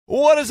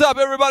What is up,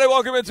 everybody?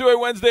 Welcome into a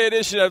Wednesday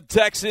edition of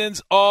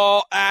Texans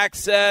All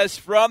Access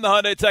from the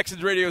Hyundai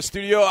Texans radio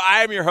studio.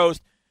 I am your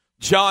host,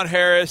 John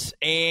Harris,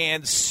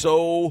 and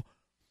so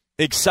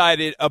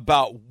excited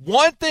about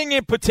one thing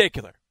in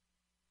particular.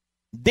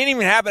 Didn't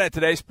even happen at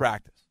today's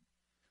practice.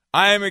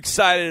 I am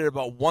excited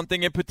about one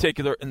thing in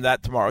particular, and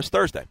that tomorrow's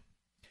Thursday.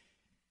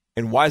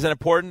 And why is that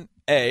important?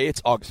 A,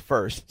 it's August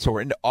 1st, so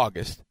we're into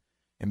August.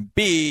 And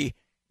B,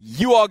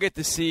 you all get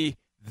to see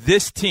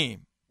this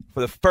team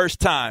for the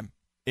first time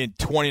in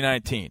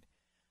 2019.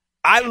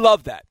 I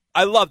love that.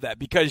 I love that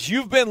because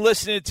you've been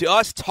listening to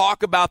us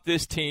talk about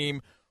this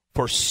team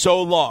for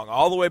so long,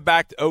 all the way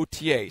back to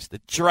OTAs, the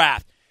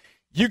draft.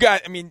 You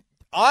guys,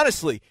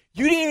 honestly,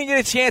 you didn't even get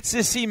a chance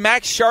to see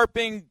Max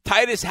Sharping,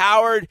 Titus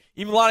Howard,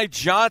 even Lonnie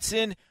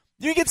Johnson.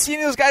 You didn't get to see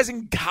those guys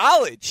in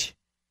college.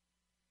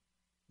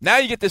 Now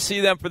you get to see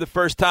them for the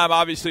first time.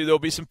 Obviously, there'll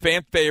be some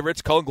fan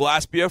favorites. Cullen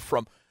Glaspia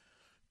from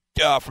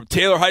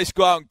Taylor High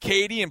School out in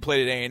Katy and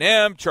played at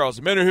A&M.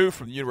 Charles Minihoo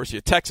from the University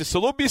of Texas. So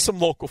there'll be some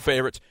local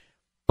favorites.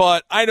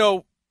 But I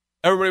know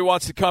everybody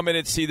wants to come in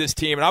and see this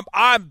team. And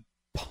I'm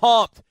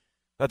pumped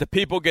that the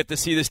people get to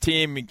see this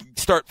team and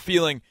start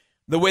feeling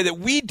the way that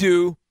we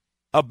do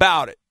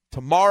about it.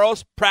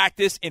 Tomorrow's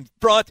practice in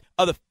front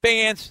of the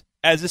fans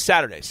as is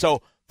Saturday.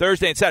 So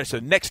Thursday and Saturday. So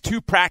next two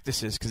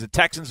practices, because the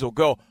Texans will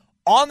go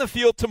on the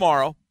field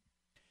tomorrow,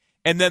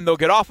 and then they'll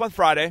get off on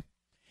Friday.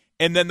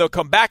 And then they'll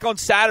come back on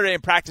Saturday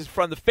and practice in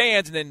front of the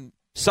fans. And then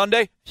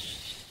Sunday,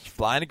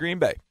 flying to Green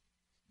Bay.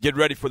 Get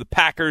ready for the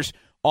Packers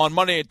on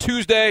Monday and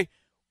Tuesday.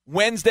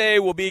 Wednesday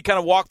will be kind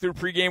of walkthrough,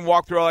 pregame,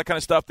 walkthrough, all that kind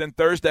of stuff. Then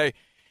Thursday,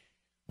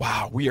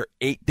 wow, we are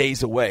 8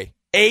 days away.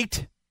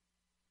 8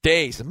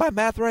 days. Is my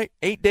math right?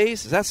 8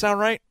 days? Does that sound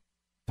right?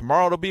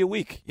 Tomorrow it'll be a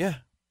week. Yeah.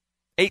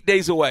 8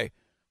 days away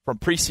from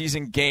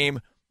preseason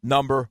game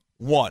number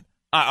 1.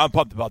 I'm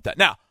pumped about that.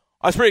 Now,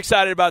 I was pretty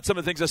excited about some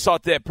of the things I saw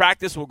today at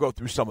practice. We'll go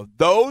through some of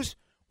those.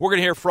 We're going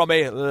to hear from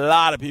a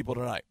lot of people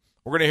tonight.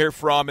 We're going to hear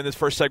from, in this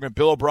first segment,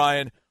 Bill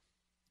O'Brien,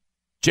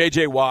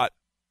 J.J. Watt,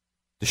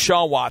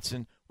 Deshaun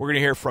Watson. We're going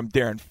to hear from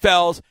Darren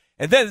Fells.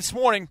 And then this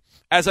morning,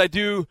 as I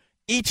do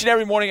each and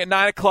every morning at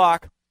 9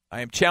 o'clock,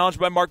 I am challenged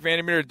by Mark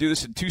Vandermeer to do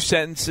this in 2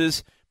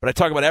 sentences, but I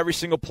talk about every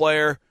single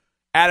player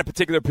at a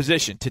particular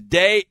position.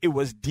 Today, it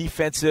was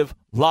defensive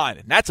line,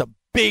 and that's a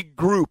big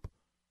group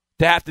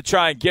to have to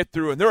try and get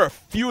through. And there are a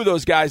few of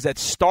those guys that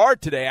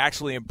starred today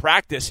actually in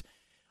practice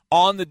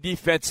on the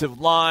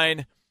defensive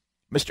line.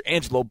 Mr.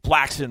 Angelo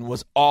Blackson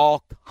was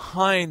all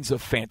kinds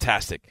of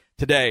fantastic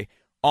today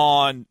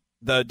on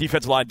the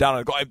defensive line down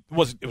on the goal. It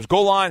was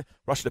goal line,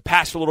 rushing the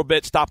pass for a little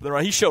bit, stopping the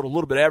run. He showed a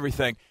little bit of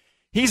everything.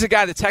 He's a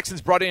guy the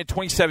Texans brought in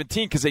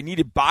 2017 because they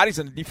needed bodies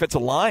on the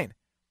defensive line.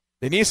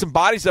 They needed some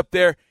bodies up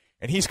there,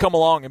 and he's come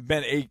along and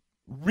been a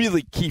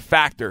really key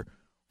factor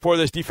for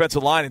this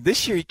defensive line. And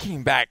this year he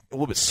came back a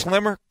little bit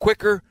slimmer,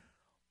 quicker,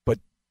 but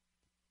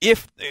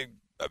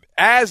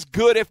as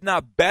good, if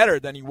not better,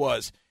 than he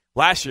was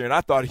last year. And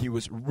I thought he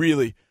was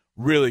really,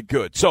 really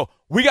good. So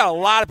we got a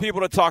lot of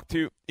people to talk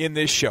to in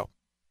this show.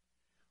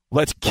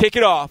 Let's kick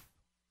it off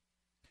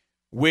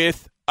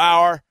with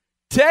our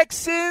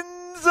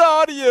Texans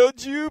Audio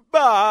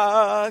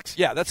Jukebox.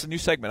 Yeah, that's a new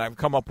segment I've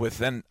come up with.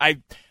 And I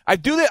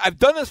do that. I've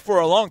done this for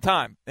a long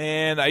time.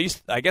 And I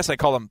guess I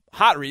call them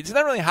hot reads. It's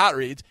not really hot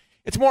reads.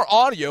 It's more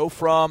audio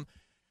from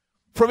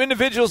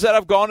individuals that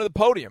have gone to the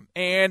podium.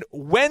 And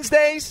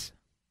Wednesdays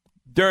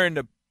during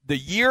the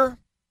year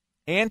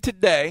and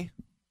today,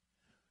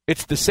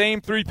 it's the same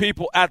 3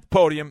 people at the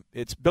podium.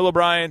 It's Bill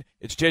O'Brien,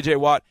 it's J.J.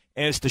 Watt,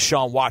 and it's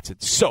Deshaun Watson.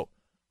 So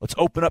let's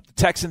open up the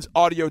Texans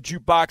Audio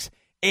Jukebox,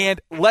 and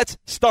let's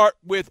start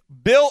with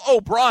Bill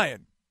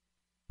O'Brien,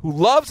 who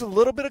loves a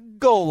little bit of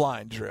goal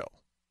line drill.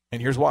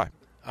 And here's why.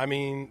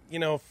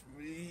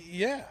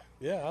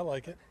 Yeah, I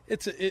like it.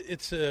 It's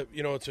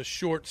a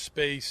short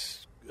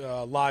space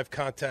live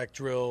contact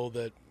drill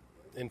that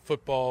in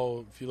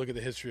football, if you look at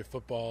the history of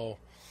football,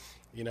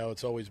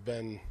 it's always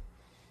been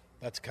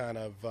that's kind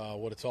of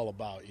what it's all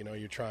about.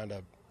 You're trying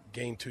to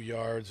gain 2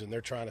 yards and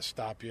they're trying to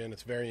stop you, and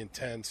it's very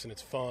intense and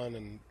it's fun,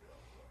 and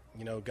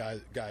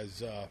guys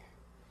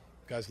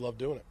love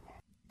doing it.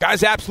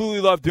 Guys absolutely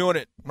love doing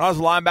it. When I was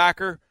a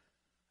linebacker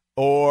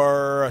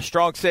or a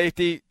strong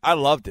safety, I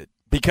loved it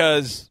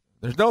because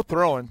there's no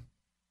throwing.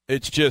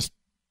 It's just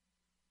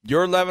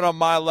your 11 on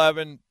my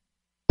 11,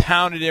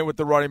 pound it in with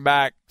the running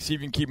back, see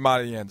if you can keep him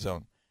out of the end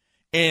zone.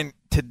 And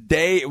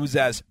today it was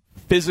as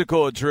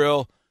physical a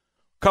drill.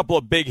 A couple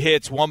of big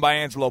hits, one by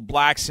Angelo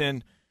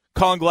Blackson,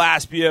 Cullen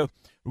Glaspia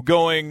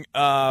going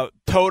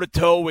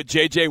toe-to-toe with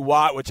J.J.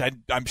 Watt, which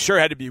I'm sure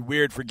had to be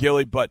weird for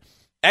Gilly, but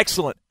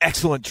excellent,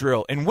 excellent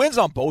drill. And wins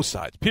on both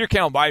sides. Peter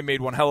Kalambayi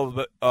made one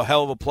hell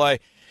of a play.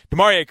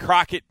 Demarie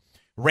Crockett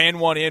ran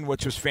one in,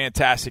 which was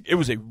fantastic. It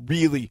was a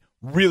really,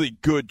 really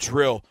good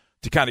drill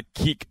to kind of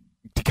keep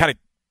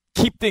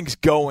things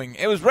going.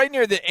 It was right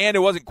near the end.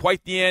 It wasn't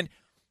quite the end.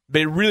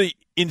 They really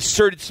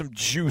inserted some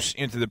juice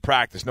into the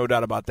practice, no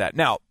doubt about that.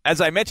 Now, as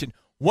I mentioned,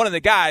 one of the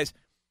guys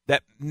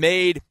that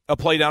made a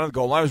play down on the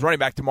goal line was running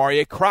back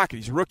Demarie Crockett.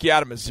 He's a rookie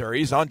out of Missouri.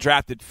 He's an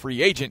undrafted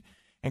free agent.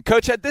 And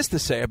Coach had this to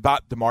say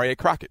about Damarea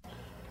Crockett.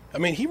 I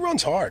mean, he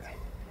runs hard.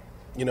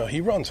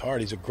 He runs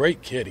hard. He's a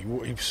great kid.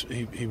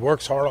 He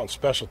works hard on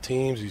special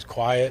teams. He's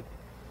quiet.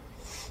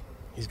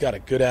 He's got a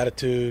good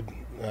attitude.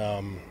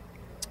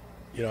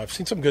 I've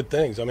seen some good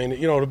things. I mean,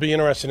 it'll be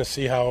interesting to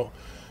see how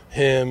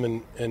him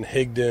and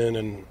Higdon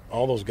and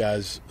all those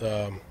guys,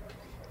 the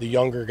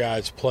younger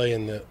guys, play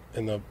in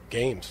the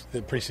games,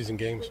 the preseason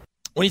games.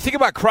 When you think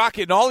about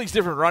Crockett and all these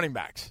different running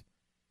backs,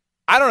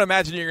 I don't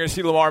imagine you're going to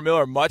see Lamar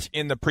Miller much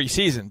in the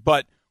preseason.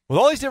 But with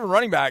all these different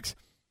running backs,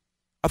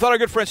 I thought our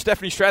good friend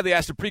Stephanie Stradley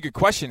asked a pretty good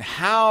question.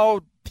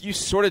 How do you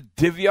sort of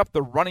divvy up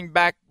the running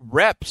back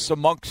reps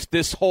amongst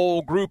this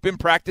whole group in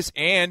practice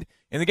and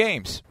in the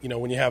games?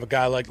 When you have a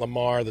guy like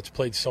Lamar that's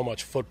played so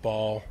much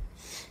football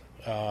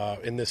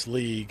in this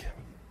league,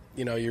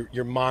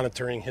 you're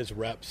monitoring his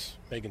reps,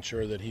 making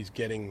sure that he's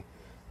getting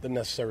the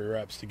necessary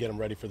reps to get him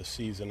ready for the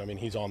season. I mean,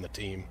 he's on the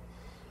team.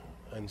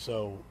 And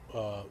so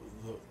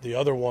the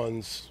other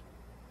ones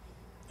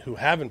who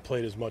haven't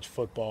played as much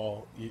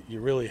football,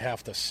 you really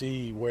have to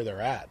see where they're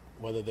at,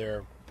 whether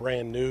they're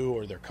brand new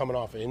or they're coming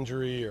off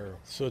injury.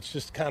 So it's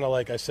just kind of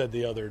like I said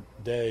the other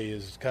day,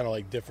 is kind of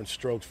like different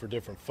strokes for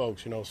different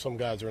folks. Some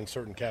guys are in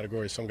certain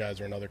categories, some guys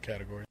are in other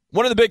categories.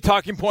 One of the big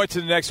talking points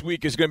in the next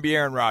week is going to be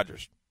Aaron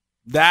Rodgers.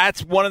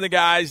 That's one of the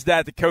guys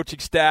that the coaching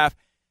staff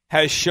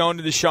has shown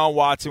to Deshaun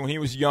Watson when he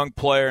was a young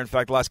player. In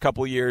fact, the last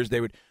couple of years,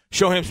 they would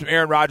show him some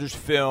Aaron Rodgers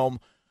film,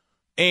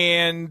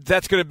 and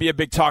that's going to be a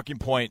big talking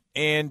point.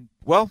 And,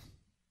 well,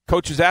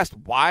 coach was asked,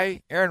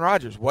 why Aaron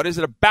Rodgers? What is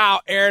it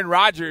about Aaron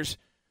Rodgers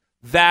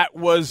that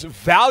was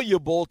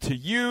valuable to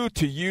you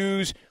to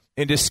use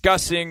in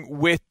discussing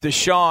with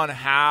Deshaun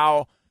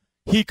how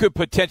he could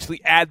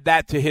potentially add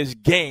that to his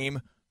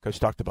game? Coach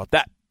talked about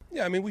that.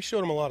 Yeah, I mean, we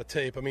showed him a lot of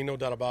tape. I mean, no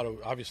doubt about it.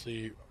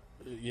 Obviously,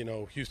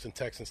 Houston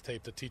Texans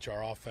tape to teach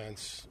our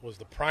offense was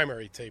the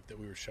primary tape that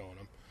we were showing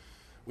him.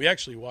 We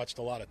actually watched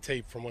a lot of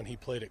tape from when he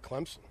played at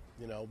Clemson,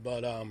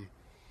 But,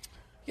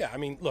 yeah, I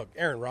mean, look,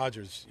 Aaron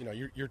Rodgers,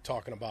 you're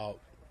talking about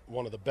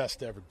one of the best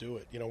to ever do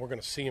it. We're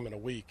going to see him in a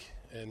week.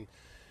 And,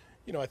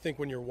 I think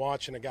when you're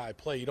watching a guy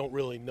play, you don't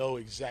really know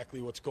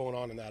exactly what's going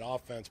on in that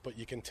offense, but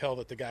you can tell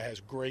that the guy has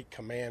great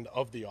command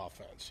of the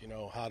offense,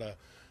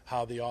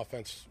 how the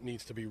offense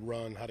needs to be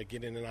run, how to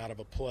get in and out of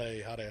a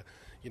play, how to,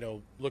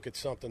 look at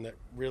something that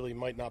really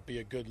might not be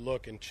a good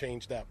look and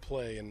change that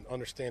play, and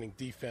understanding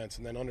defense,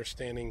 and then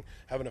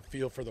having a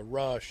feel for the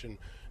rush and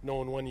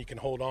knowing when you can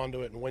hold on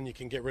to it and when you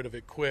can get rid of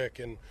it quick,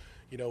 and,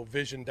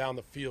 vision down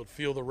the field,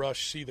 feel the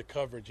rush, see the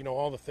coverage,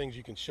 all the things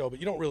you can show, but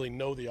you don't really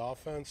know the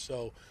offense.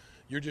 So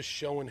you're just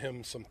showing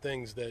him some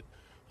things that,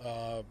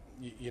 that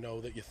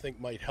you think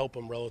might help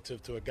him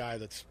relative to a guy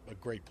that's a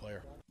great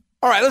player.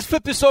 All right, let's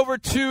flip this over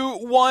to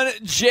one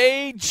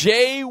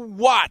J.J.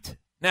 Watt.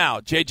 Now,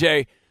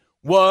 J.J.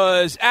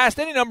 was asked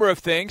any number of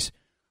things,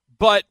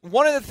 but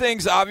one of the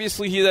things,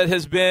 obviously, that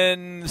has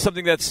been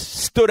something that's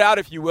stood out,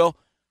 if you will,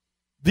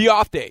 the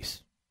off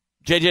days.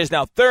 J.J. is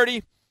now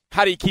 30.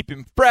 How do you keep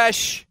him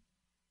fresh?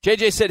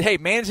 J.J. said, hey,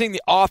 managing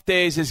the off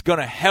days is going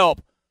to help.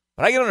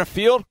 When I get on the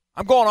field,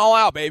 I'm going all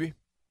out, baby.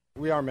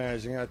 We are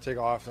managing. I took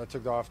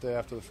the off day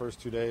after the first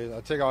 2 days.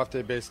 I take off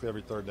day basically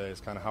every third day is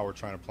kind of how we're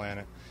trying to plan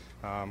it.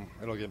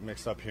 It'll get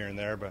mixed up here and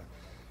there, but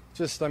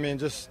just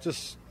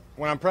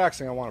when I'm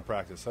practicing, I want to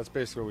practice. That's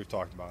basically what we've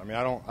talked about. I mean,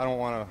 I don't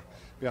want to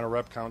be on a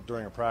rep count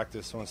during a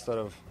practice, so instead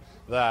of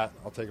that,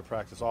 I'll take a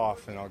practice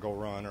off and I'll go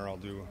run or I'll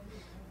do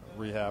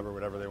rehab or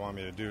whatever they want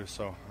me to do.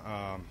 So,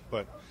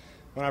 but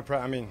when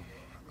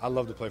I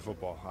love to play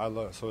football.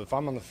 So if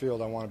I'm on the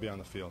field, I want to be on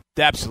the field.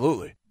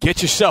 Absolutely.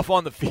 Get yourself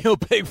on the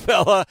field, big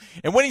fella.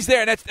 And when he's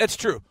there, and that's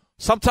true.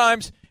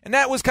 Sometimes, and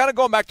that was kind of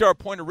going back to our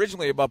point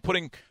originally about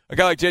putting a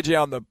guy like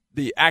JJ on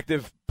the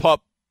active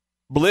pup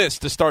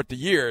list to start the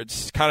year.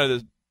 It's kind of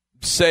to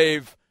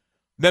save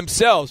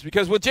themselves,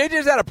 because when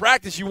JJ's out of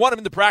practice, you want him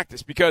in the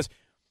practice, because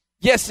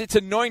yes, it's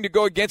annoying to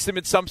go against him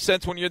in some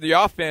sense when you're the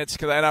offense,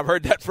 and I've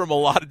heard that from a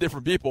lot of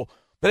different people,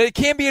 but it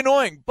can be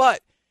annoying,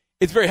 but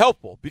it's very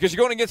helpful because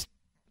you're going against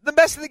the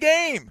best of the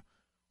game.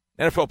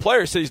 NFL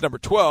players say he's number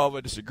 12.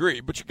 I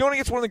disagree, but you're going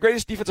against one of the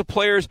greatest defensive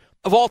players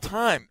of all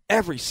time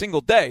every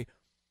single day.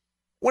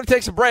 When he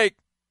takes a break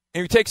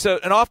and he takes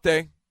an off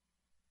day,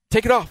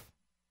 take it off.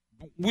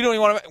 We don't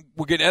even want to.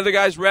 We're getting other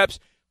guys reps.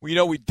 We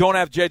don't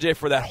have JJ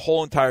for that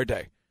whole entire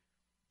day.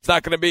 It's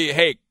not going to be,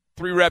 hey,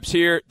 3 reps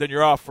here, then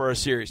you're off for a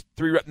series.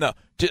 3 reps. No,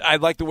 I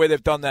like the way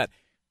they've done that.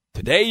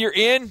 Today you're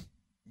in,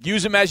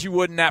 use them as you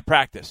would in that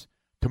practice.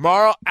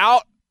 Tomorrow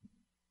out,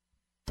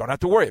 don't have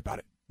to worry about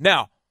it.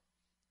 Now,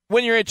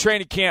 when you're in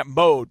training camp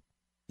mode,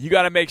 you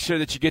got to make sure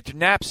that you get your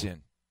naps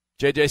in.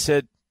 JJ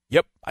said,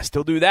 yep, I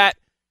still do that.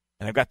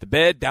 And I've got the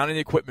bed down in the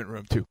equipment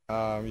room, too.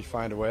 You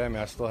find a way. I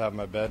mean, I still have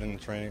my bed in the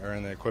training or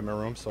in the equipment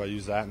room, so I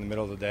use that in the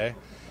middle of the day.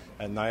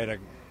 At night, as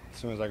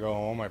soon as I go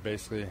home, I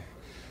basically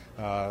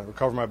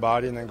recover my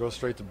body and then go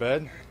straight to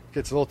bed. It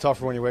gets a little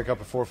tougher when you wake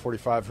up at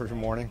 4:45 every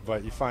morning,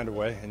 but you find a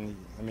way. And,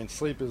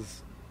 sleep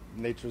is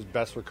nature's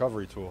best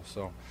recovery tool,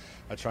 so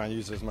I try and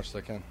use it as much as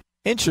I can.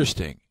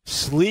 Interesting.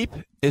 Sleep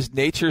is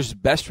nature's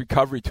best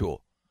recovery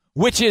tool.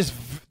 which is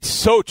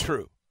so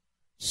true,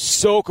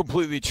 so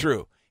completely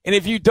true. And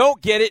if you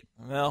don't get it,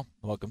 well,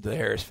 welcome to the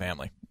Harris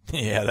family.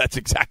 Yeah, that's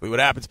exactly what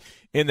happens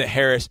in the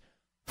Harris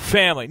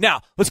family.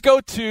 Now, let's go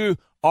to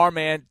our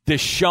man,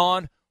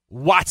 Deshaun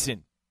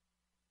Watson.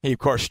 He, of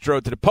course,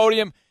 strode to the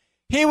podium.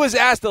 He was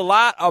asked a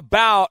lot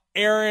about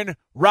Aaron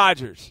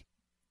Rodgers.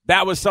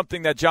 That was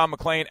something that John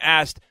McClain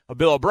asked of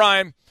Bill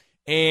O'Brien,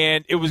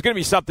 and it was going to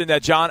be something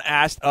that John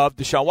asked of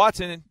Deshaun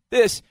Watson. And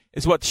this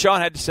is what Deshaun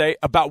had to say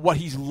about what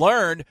he's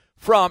learned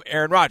from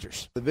Aaron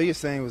Rodgers. The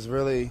biggest thing was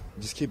really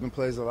just keeping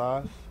plays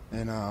alive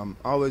and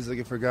always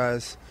looking for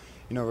guys,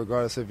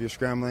 regardless if you're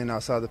scrambling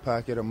outside the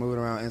pocket or moving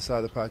around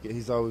inside the pocket,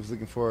 he's always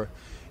looking for,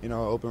 an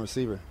open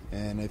receiver.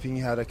 And if he can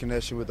have a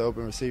connection with the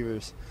open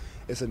receivers,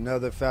 it's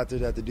another factor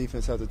that the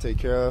defense has to take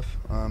care of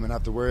and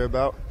have to worry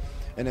about.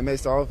 And it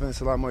makes the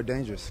offense a lot more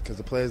dangerous because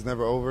the play is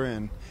never over.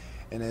 And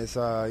it's,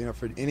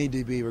 for any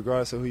DB,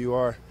 regardless of who you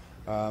are,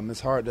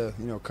 it's hard to,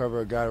 cover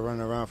a guy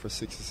running around for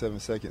 6 to 7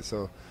 seconds.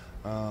 So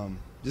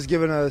just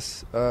giving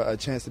us a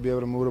chance to be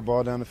able to move the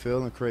ball down the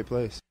field and create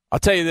plays. I'll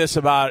tell you this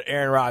about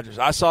Aaron Rodgers.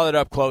 I saw that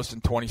up close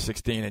in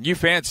 2016, and you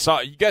guys saw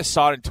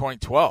it in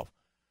 2012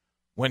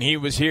 when he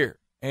was here.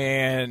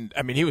 And,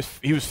 I mean, he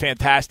was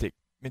fantastic.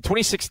 In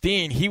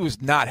 2016, he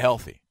was not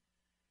healthy.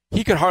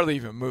 He could hardly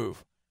even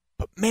move.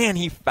 But, man,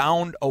 he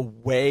found a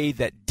way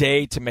that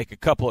day to make a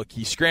couple of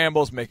key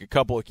scrambles, make a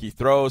couple of key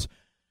throws.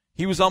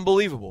 He was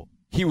unbelievable.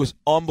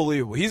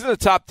 He's in the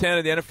top 10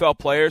 of the NFL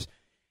players,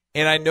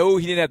 and I know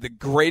he didn't have the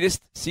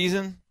greatest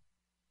season,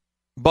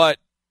 but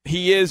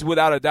he is,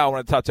 without a doubt,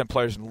 one of the top 10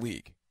 players in the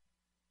league.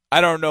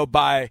 I don't know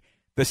by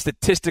the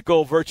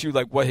statistical virtue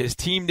like what his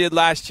team did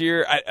last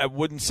year. I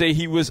wouldn't say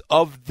he was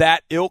of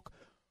that ilk,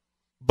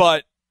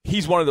 but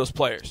he's one of those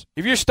players.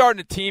 If you're starting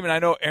a team, and I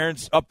know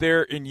Aaron's up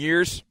there in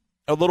years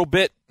a little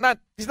bit,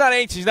 he's not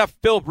ancient, he's not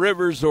Phillip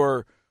Rivers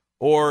or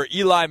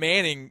Eli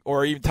Manning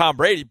or even Tom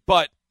Brady,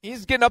 but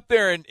he's getting up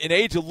there in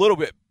age a little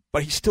bit,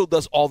 but he still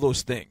does all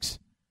those things.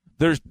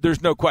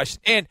 There's no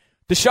question. And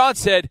Deshaun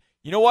said,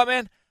 you know what,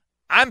 man?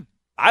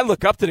 I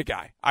look up to the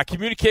guy. I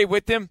communicate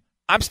with him.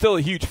 I'm still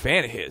a huge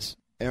fan of his.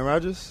 Aaron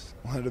Rodgers,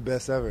 one of the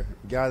best ever.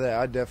 A guy that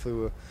I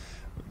definitely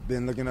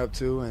been looking up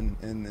to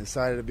and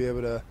excited to be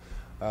able to,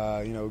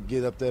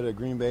 get up there to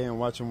Green Bay and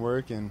watch him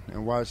work and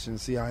watch and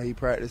see how he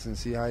practice and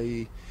see how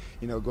he,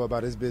 go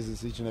about his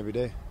business each and every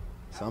day.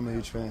 So I'm a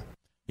huge fan.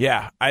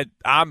 Yeah,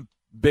 I'm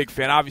a big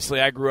fan. Obviously,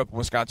 I grew up in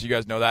Wisconsin. You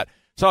guys know that.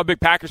 So I'm a big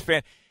Packers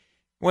fan.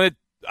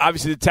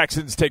 Obviously, the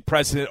Texans take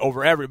precedent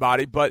over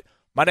everybody, but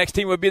my next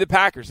team would be the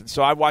Packers. And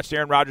so I watched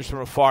Aaron Rodgers from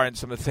afar and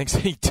some of the things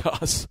that he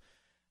does.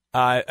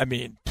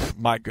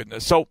 My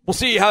goodness. So we'll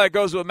see how that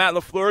goes with Matt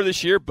LaFleur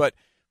this year, but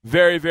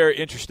very, very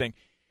interesting.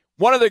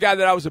 One other guy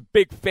that I was a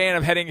big fan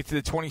of heading into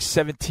the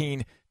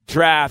 2017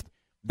 draft,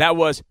 that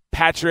was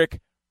Patrick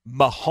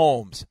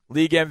Mahomes,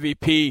 league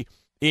MVP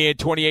in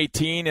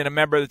 2018 and a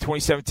member of the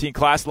 2017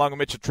 class along with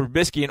Mitchell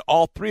Trubisky, and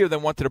all three of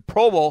them went to the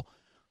Pro Bowl.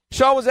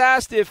 Sean was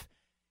asked if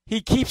he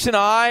keeps an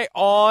eye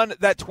on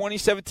that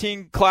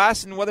 2017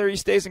 class and whether he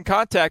stays in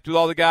contact with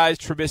all the guys,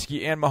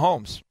 Trubisky and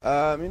Mahomes.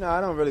 I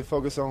don't really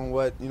focus on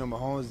what,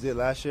 Mahomes did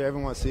last year.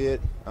 Everyone see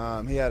it.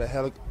 He had a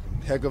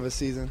heck of a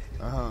season.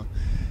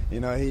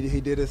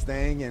 He did his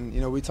thing,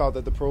 and, we talked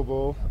at the Pro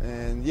Bowl.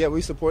 And, yeah,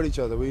 we support each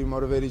other. We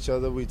motivate each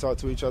other. We talk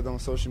to each other on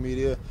social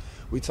media.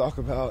 We talk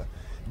about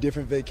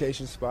different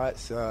vacation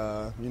spots. He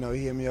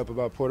hit me up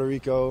about Puerto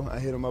Rico. I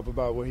hit him up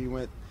about where he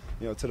went,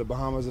 to the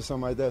Bahamas or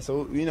something like that.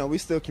 So, we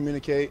still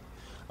communicate,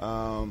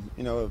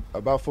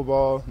 about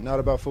football,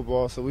 not about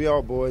football. So we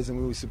all boys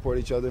and we support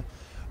each other.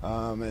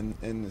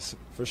 And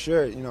for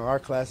sure, our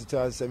class of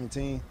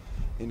 2017,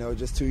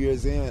 just 2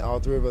 years in,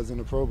 all three of us in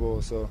the Pro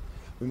Bowl. So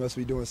we must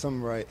be doing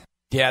something right.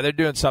 Yeah, they're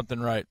doing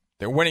something right.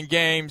 They're winning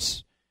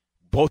games.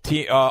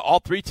 All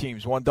three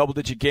teams won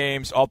double-digit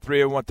games. All three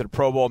of them went to the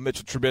Pro Bowl.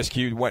 Mitchell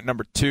Trubisky went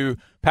number 2.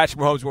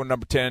 Patrick Mahomes went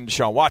number 10.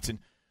 Deshaun Watson,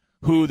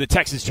 who the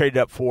Texans traded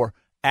up for,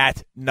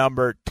 at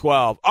number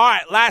 12. All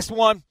right, last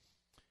one.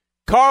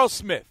 Carl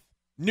Smith,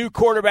 new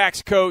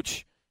quarterbacks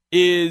coach,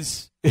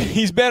 he's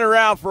been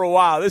around for a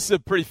while. This is a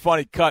pretty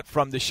funny cut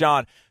from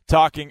Deshaun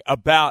talking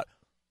about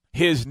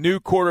his new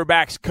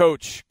quarterbacks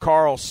coach,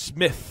 Carl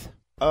Smith.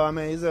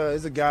 He's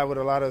a guy with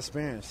a lot of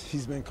experience.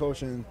 He's been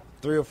coaching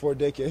 3 or 4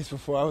 decades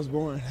before I was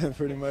born,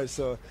 pretty much.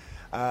 So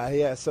he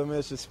has so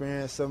much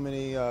experience, so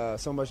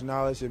much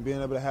knowledge, and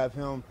being able to have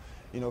him,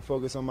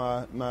 focus on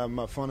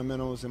my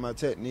fundamentals and my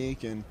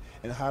technique and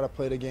how to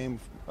play the game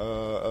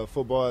of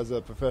football as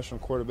a professional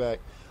quarterback.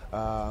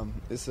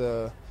 It's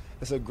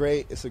a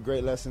great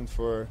lesson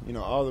for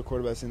all the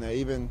quarterbacks in there,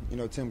 even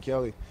Tim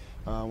Kelly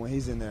when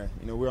he's in there.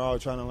 We're all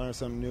trying to learn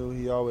something new.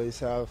 He always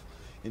have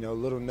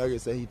little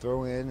nuggets that he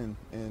throw in,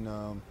 and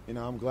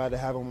I'm glad to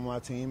have him on my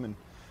team and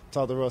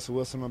talked to Russell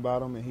Wilson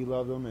about him, and he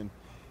loved him, and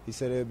he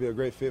said it would be a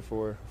great fit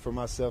for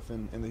myself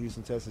and the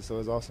Houston Texans. So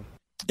it's awesome.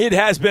 It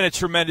has been a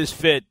tremendous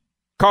fit.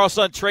 Carl's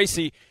son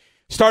Tracy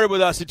started with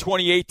us in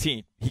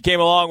 2018. He came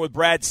along with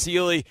Brad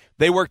Seeley.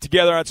 They worked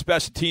together on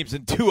special teams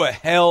and do a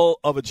hell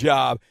of a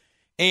job.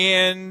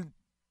 And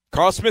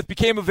Carl Smith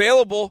became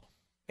available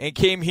and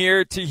came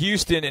here to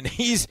Houston, and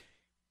he's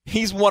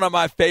one of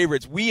my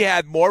favorites. We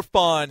had more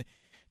fun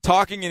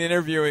talking and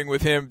interviewing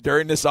with him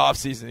during this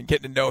offseason and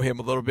getting to know him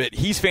a little bit.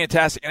 He's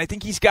fantastic, and I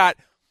think he's got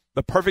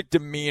the perfect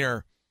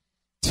demeanor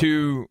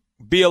to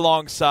be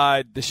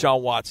alongside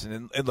Deshaun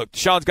Watson. And look,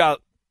 Deshaun's got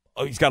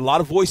a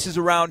lot of voices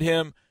around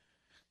him,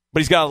 but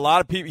he's got a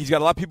lot of people. He's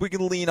got a lot of people he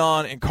can lean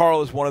on, and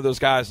Carl is one of those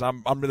guys.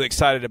 I'm really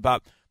excited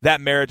about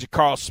that marriage of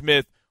Carl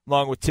Smith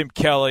along with Tim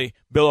Kelly,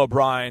 Bill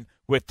O'Brien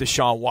with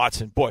Deshaun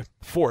Watson. Boy,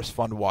 4 is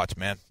fun to watch,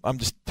 man. I'm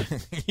just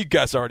you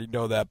guys already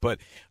know that, but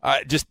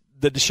just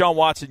the Deshaun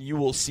Watson you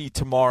will see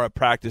tomorrow at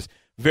practice,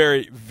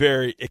 very,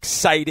 very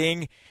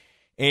exciting,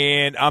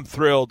 and I'm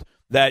thrilled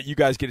that you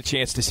guys get a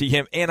chance to see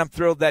him, and I'm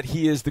thrilled that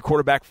he is the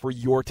quarterback for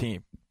your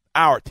team,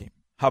 our team.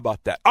 How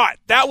about that? All right,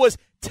 that was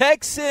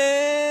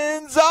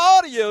Texans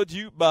Audio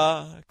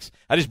Jukebox.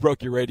 I just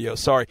broke your radio.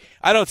 Sorry.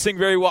 I don't sing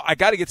very well. I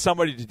got to get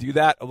somebody to do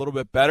that a little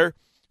bit better.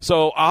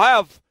 So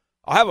I'll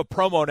have a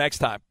promo next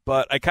time,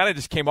 but I kind of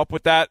just came up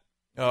with that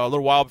a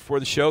little while before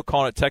the show,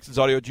 calling it Texans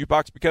Audio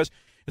Jukebox because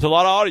it's a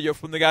lot of audio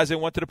from the guys that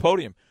went to the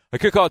podium. I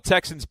could call it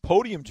Texans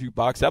Podium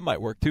Jukebox. That might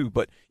work too.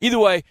 But either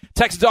way,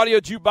 Texans Audio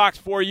Jukebox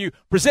for you,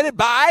 presented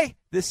by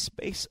This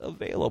Space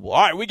Available.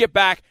 All right, we get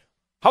back.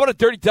 How about a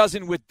Dirty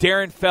Dozen with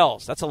Darren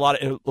Fells? That's a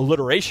lot of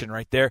alliteration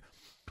right there.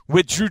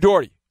 With Drew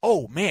Doherty.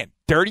 Oh, man,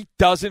 Dirty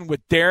Dozen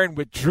with Darren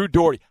with Drew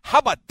Doherty. How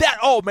about that?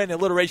 Oh, man,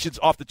 alliteration's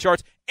off the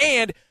charts.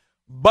 And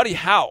Buddy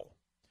Howell,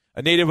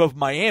 a native of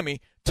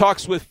Miami,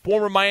 talks with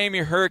former Miami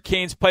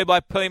Hurricanes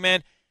play-by-play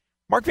man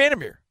Mark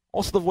Vandermeer,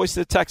 also the voice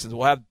of the Texans.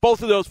 We'll have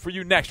both of those for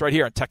you next right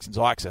here on Texans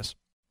All Access.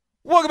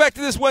 Welcome back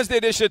to this Wednesday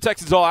edition of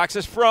Texans All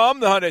Access from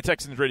the Hyundai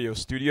Texans radio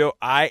studio.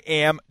 I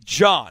am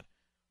John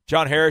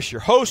Harris,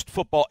 your host,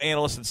 football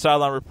analyst, and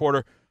sideline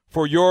reporter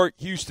for your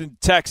Houston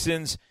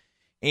Texans.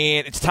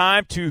 And it's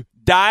time to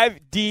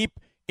dive deep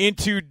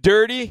into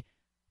Dirty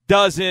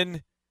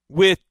Dozen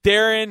with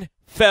Darren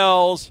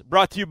Fells,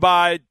 brought to you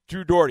by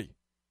Drew Doherty.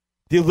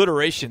 The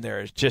alliteration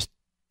there is just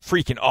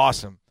freaking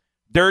awesome.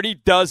 Dirty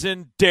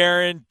Dozen,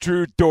 Darren,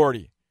 Drew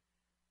Doherty.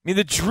 I mean,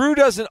 the Drew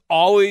doesn't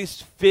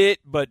always fit,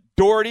 but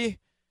Doherty,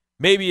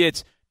 maybe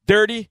it's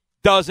Dirty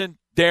Dozen,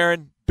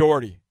 Darren,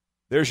 Doherty.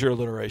 There's your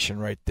alliteration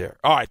right there.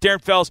 All right,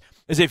 Darren Fells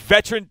is a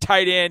veteran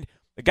tight end,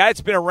 a guy that's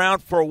been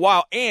around for a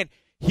while, and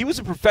he was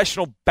a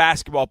professional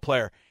basketball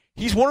player.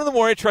 He's one of the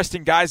more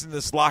interesting guys in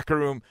this locker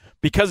room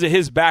because of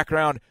his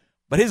background,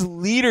 but his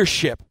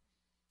leadership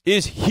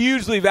is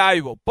hugely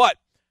valuable. But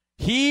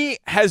he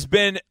has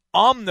been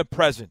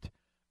omnipresent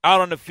out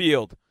on the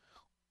field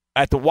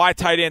at the wide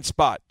tight end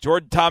spot.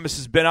 Jordan Thomas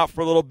has been out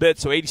for a little bit,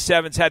 so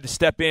 87's had to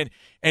step in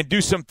and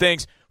do some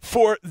things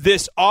for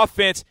this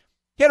offense.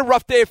 He had a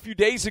rough day a few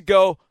days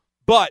ago,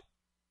 but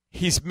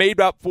he's made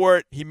up for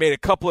it. He made a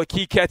couple of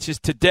key catches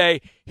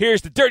today.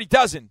 Here's the Dirty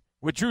Dozen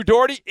with Drew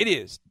Doherty. It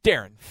is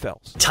Darren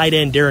Fells. Tight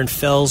end Darren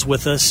Fells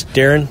with us.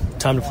 Darren,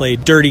 time to play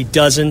Dirty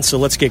Dozen, so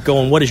let's get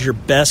going. What is your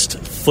best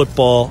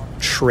football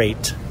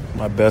trait?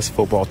 My best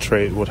football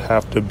trait would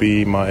have to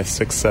be my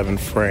 6'7"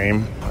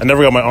 frame. I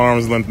never got my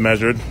arms length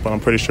measured, but I'm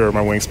pretty sure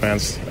my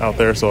wingspan's out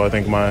there, so I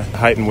think my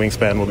height and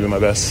wingspan will be my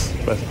best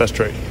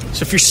trait.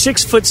 So if you're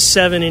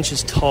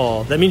 6'7"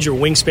 tall, that means your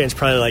wingspan's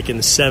probably like in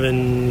the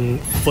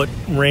 7-foot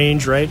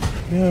range, right?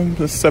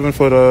 Yeah, 7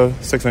 foot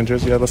 6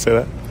 inches. Yeah, let's say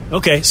that.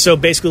 Okay, so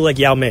basically like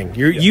Yao Ming.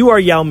 You are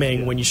Yao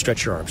Ming when you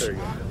stretch your arms.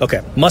 Okay,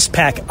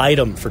 must-pack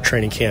item for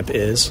training camp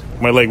is?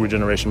 My leg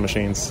regeneration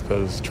machines,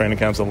 because training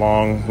camp's a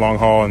long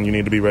haul, and you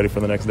need to be ready for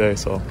the next day.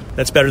 So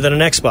that's better than an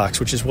Xbox,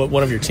 which is what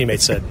one of your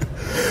teammates said.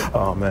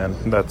 Oh, man,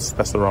 that's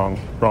the wrong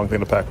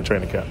thing to pack for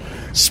training camp.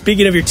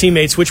 Speaking of your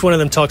teammates, which one of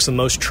them talks the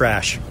most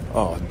trash?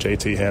 Oh,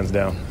 JT, hands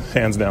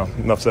down.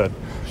 Enough said.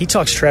 He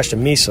talks trash to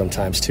me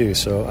sometimes, too,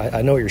 so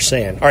I know what you're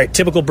saying. All right,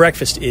 typical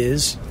breakfast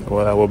is?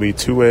 Well, that will be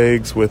 2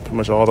 eggs with pretty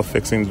much all the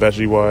fixings,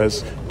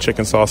 veggie-wise,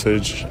 chicken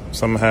sausage,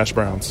 some hash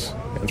browns,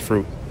 and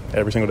fruit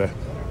every single day.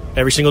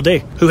 Every single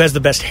day. Who has the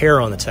best hair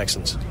on the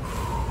Texans?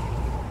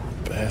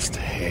 Best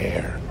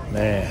hair?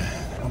 Man,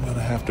 I'm going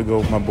to have to go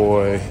with my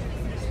boy,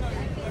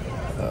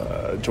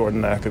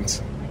 Jordan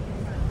Akins.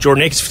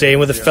 Jordan Akins staying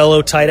with the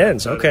fellow tight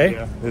ends. Okay.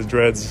 Yeah. His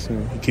dreads,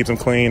 he keeps them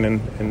clean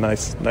and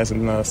nice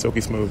and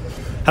silky smooth.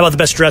 How about the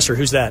best dresser?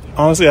 Who's that?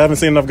 Honestly, I haven't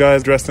seen enough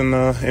guys dressed in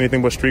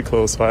anything but street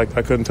clothes, so I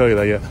couldn't tell you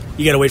that yet.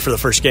 You got to wait for the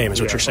first game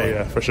is what you're saying. Oh,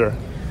 yeah, for sure.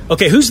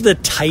 Okay, who's the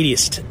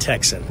tightest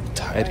Texan?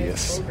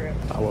 Tightest?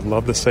 I would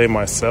love to say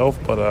myself,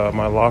 but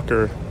my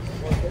locker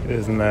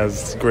isn't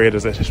as great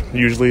as it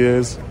usually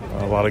is.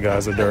 A lot of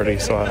guys are dirty,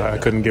 so I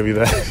couldn't give you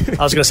that.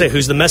 I was going to say,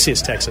 who's the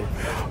messiest Texan?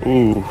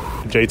 Ooh,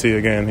 JT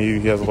again. He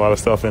has a lot of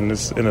stuff in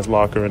his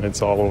locker, and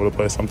it's all over the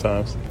place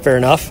sometimes. Fair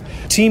enough.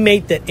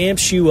 Teammate that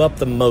amps you up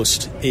the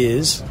most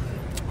is?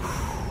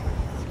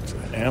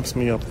 Amps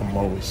me up the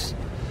most.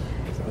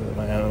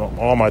 Man,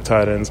 all my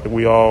tight ends,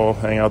 we all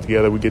hang out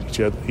together. We get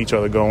each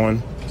other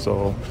going.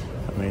 So,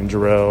 I mean,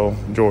 Jarrell,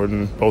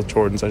 Jordan, both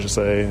Jordans, I should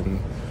say,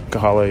 and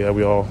Kahale,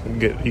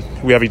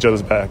 we have each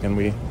other's back, and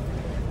we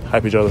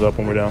hype each other up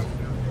when we're down.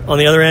 On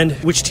the other end,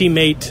 which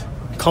teammate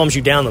calms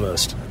you down the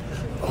most?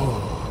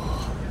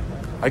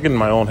 I get in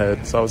my own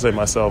head. So I would say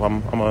myself,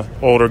 I'm an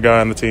older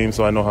guy on the team,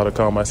 so I know how to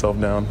calm myself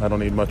down. I don't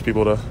need much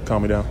people to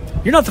calm me down.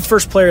 You're not the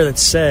first player that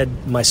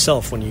said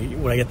myself when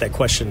I get that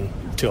question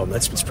to him.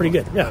 It's pretty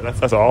good. Yeah,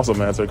 that's an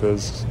awesome answer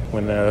because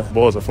when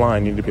bullets are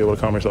flying, you need to be able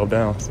to calm yourself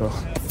down. So,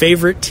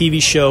 favorite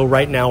TV show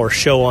right now or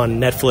show on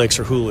Netflix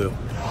or Hulu?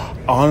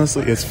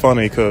 Honestly, it's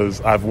funny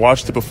because I've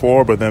watched it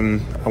before, but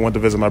then I went to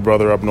visit my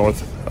brother up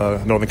north,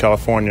 Northern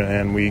California,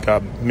 and me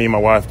and my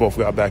wife both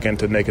got back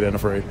into Naked and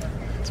Afraid.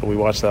 So we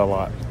watched that a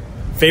lot.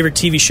 Favorite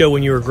TV show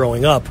when you were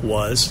growing up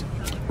was?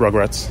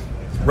 Rugrats.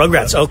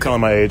 Rugrats, okay.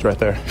 Telling my age right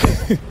there.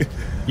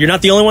 You're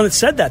not the only one that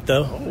said that,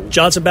 though.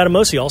 Johnson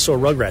Batamosi, also a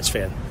Rugrats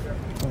fan.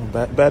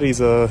 Batty's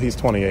he's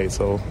 28,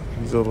 so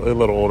he's a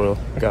little older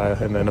guy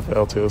in the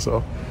NFL too.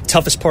 So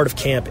toughest part of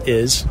camp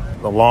is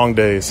the long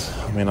days.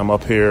 I mean, I'm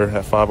up here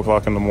at 5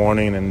 o'clock in the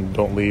morning and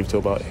don't leave till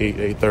about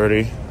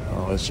 8:30.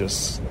 It's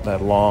just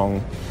that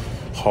long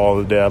haul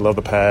of the day. I love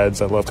the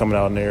pads. I love coming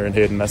out in there and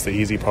hitting. That's the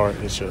easy part.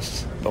 It's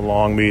just the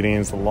long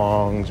meetings, you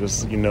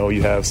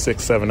have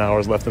 6-7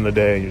 hours left in the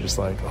day, and you're just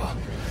like, oh,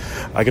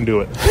 I can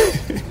do it.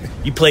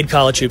 You played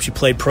college hoops. You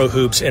played pro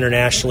hoops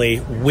internationally.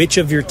 Which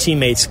of your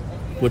teammates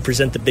would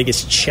present the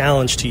biggest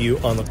challenge to you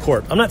on the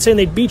court? I'm not saying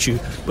they'd beat you,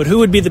 but who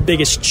would be the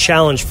biggest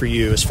challenge for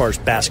you as far as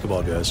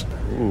basketball goes?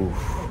 Ooh,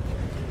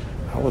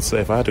 I would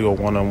say if I had to go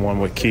one-on-one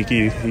with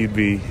Kiki, he'd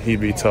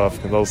be tough.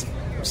 Because those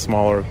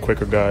smaller,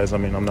 quicker guys, I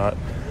mean, I'm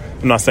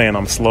not saying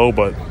I'm slow,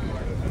 but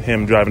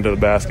him driving to the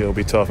basket will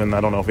be tough, and I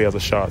don't know if he has a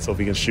shot. So if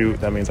he can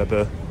shoot, that means I have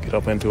to get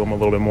up into him a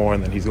little bit more,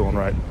 and then he's going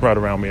right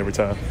around me every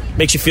time.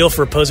 Makes you feel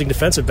for opposing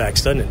defensive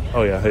backs, doesn't it?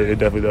 Oh, yeah, it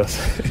definitely does.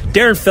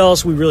 Darren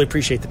Fells, we really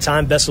appreciate the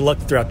time. Best of luck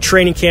throughout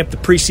training camp, the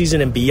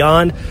preseason, and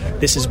beyond.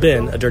 This has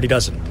been A Dirty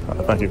Dozen.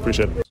 Thank you.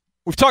 Appreciate it.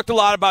 We've talked a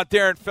lot about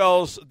Darren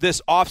Fells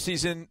this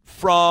offseason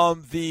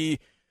from the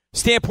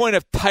standpoint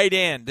of tight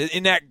end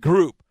in that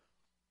group.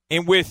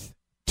 And with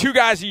two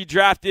guys that you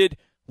drafted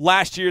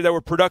last year that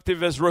were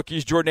productive as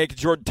rookies, Jordan Akins,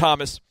 Jordan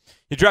Thomas.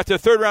 You drafted a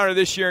third-rounder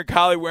this year in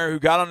Kylie Ware, who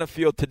got on the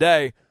field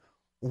today.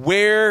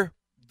 Where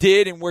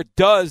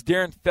does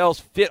Darren Fells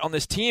fit on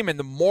this team? And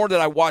the more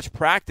that I watch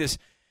practice,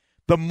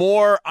 the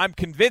more I'm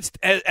convinced,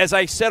 as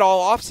I said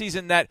all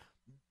offseason, that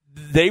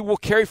they will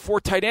carry 4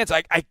 tight ends.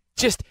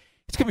 It's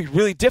going to be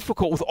really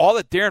difficult with all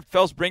that Darren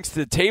Fells brings to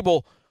the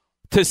table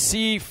to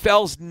see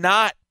Fells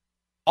not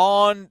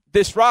on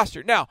this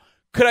roster. Now,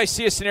 could I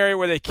see a scenario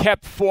where they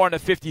kept 4 on the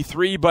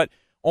 53, but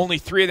only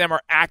 3 of them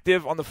are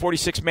active on the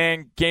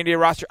 46-man game day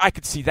roster? I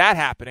could see that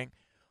happening.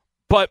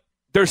 But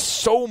there's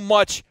so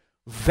much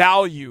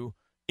value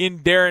in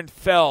Darren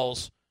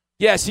Fells.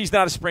 Yes, he's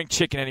not a spring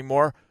chicken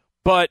anymore,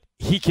 but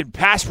he can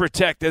pass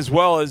protect as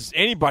well as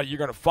anybody you're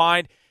going to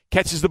find.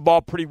 Catches the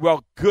ball pretty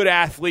well. Good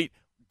athlete.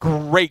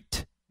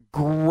 Great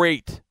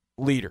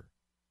leader.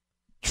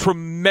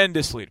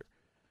 Tremendous leader.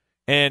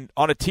 And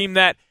on a team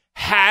that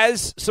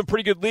has some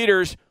pretty good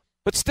leaders,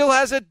 but still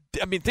has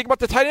think about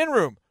the tight end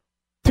room.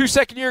 2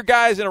 second-year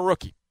guys and a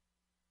rookie.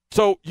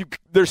 So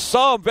there's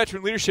some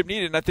veteran leadership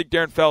needed, and I think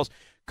Darren Fells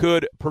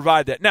could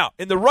provide that. Now,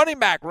 in the running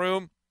back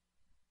room,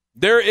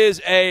 there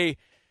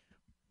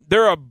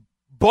are a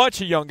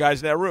bunch of young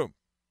guys in that room.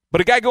 But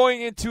a guy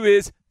going into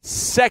his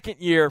second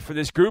year for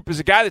this group is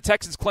a guy the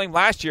Texans claimed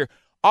last year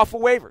off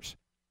of waivers.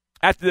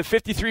 After the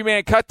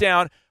 53-man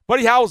cutdown,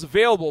 Buddy Howell's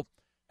available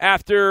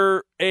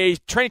after a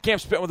training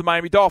camp spent with the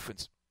Miami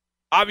Dolphins.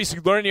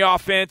 Obviously, learning the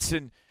offense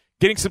and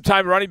getting some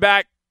time running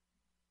back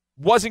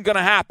wasn't going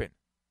to happen.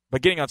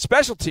 But getting on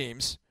special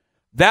teams,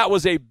 that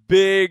was a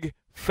big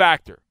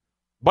factor.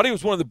 Buddy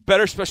was one of the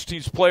better special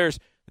teams players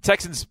the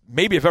Texans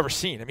maybe have ever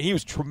seen. I mean, he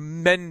was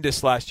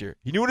tremendous last year.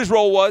 He knew what his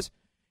role was.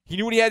 He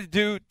knew what he had to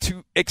do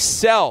to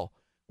excel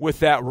with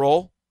that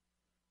role.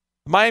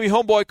 The Miami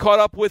homeboy caught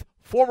up with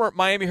former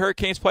Miami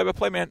Hurricanes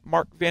play-by-play man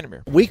Mark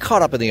Vandermeer. We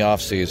caught up in the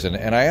offseason,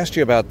 and I asked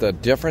you about the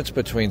difference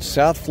between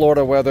South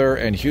Florida weather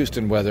and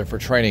Houston weather for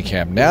training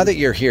camp. Now that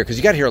you're here, because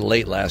you got here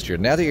late last year,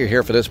 now that you're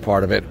here for this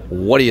part of it,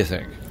 what do you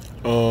think?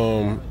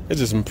 It's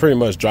just pretty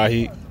much dry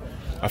heat.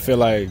 I feel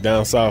like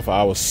down south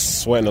I was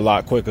sweating a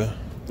lot quicker,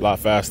 a lot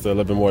faster, a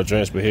little bit more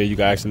drenched, but here you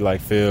can actually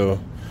feel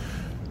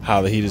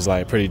how the heat is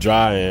pretty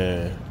dry,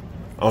 and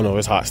I don't know,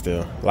 it's hot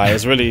still.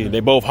 It's really, they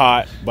both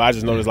hot, but I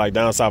just noticed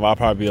down south I'll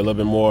probably be a little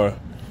bit more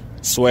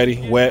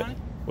sweaty, wet,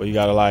 where you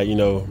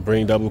gotta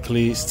bring double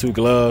cleats, 2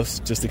 gloves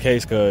just in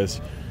case, because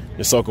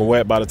you're soaking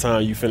wet by the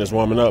time you finish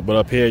warming up. But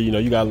up here, you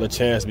got a little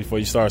chance before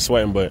you start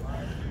sweating. But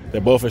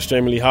they're both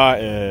extremely hot,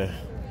 and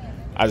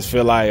I just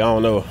feel I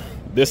don't know,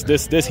 this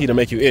heat will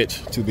make you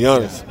itch, to be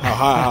honest.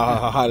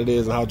 How hot it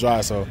is and how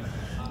dry. So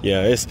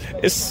yeah,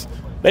 it's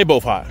they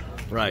both hot.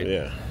 Right.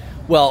 Yeah.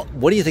 Well,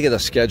 what do you think of the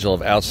schedule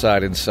of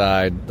outside,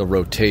 inside, the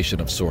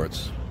rotation of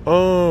sorts?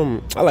 I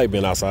like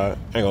being outside,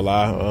 I ain't gonna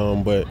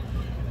lie. But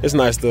it's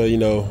nice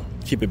to,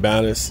 keep it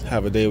balanced,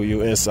 have a day where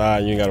you're inside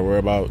and you ain't got to worry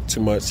about too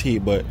much heat.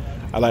 But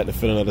I like the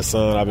feeling of the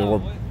sun. I've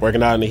been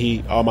working out in the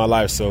heat all my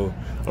life, so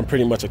I'm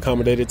pretty much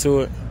accommodated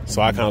to it.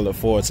 So I kind of look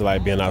forward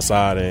to being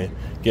outside and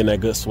getting that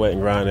good sweat and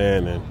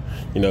grinding and,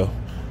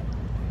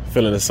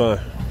 feeling the sun.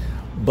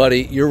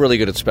 Buddy, you're really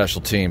good at special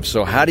teams.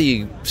 So how do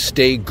you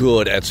stay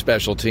good at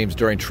special teams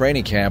during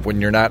training camp when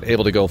you're not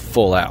able to go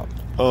full out?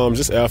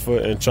 Just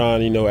effort and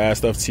trying, add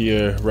stuff to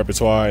your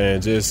repertoire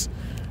and just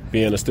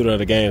being a student of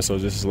the game. So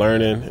just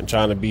learning and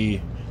trying to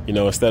be,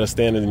 instead of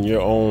standing in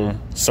your own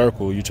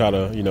circle, you try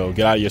to,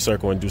 get out of your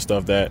circle and do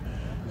stuff that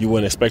you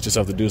wouldn't expect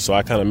yourself to do. So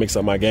I kind of mix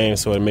up my game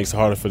so it makes it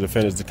harder for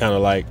defenders to kind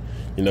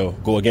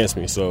of go against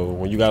me. So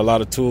when you got a lot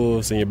of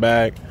tools in your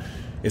bag,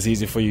 it's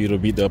easy for you to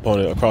beat the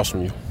opponent across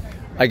from you.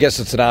 I guess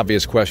it's an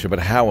obvious question, but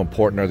how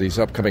important are these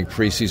upcoming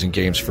preseason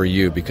games for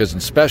you? Because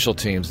in special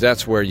teams,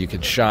 that's where you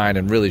can shine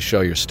and really show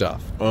your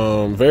stuff.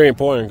 Very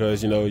important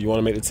because, you want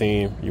to make the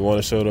team. You want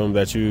to show them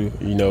that you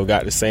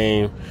got the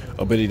same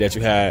ability that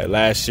you had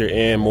last year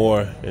and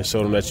more, and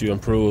show them that you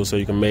improved so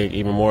you can make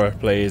even more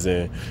plays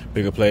and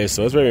bigger plays.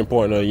 So it's very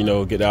important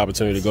to, get the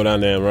opportunity to go down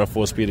there and run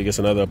full speed against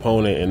another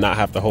opponent and not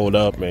have to hold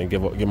up and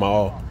give my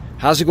all.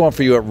 How's it going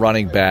for you at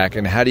running back,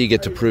 and how do you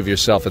get to prove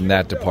yourself in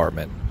that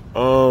department?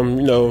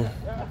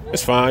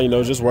 It's fine,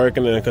 just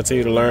working and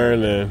continue to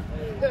learn and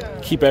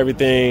keep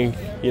everything,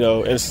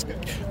 and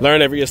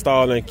learn every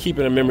install and keep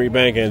it in memory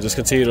bank and just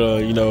continue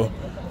to,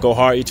 go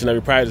hard each and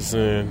every practice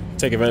and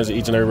take advantage of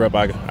each and every rep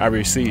I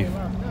receive.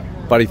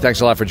 Buddy,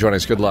 thanks a lot for joining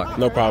us. Good luck.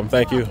 No problem.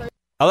 Thank you.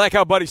 I like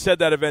how Buddy said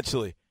that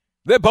eventually.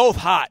 They're both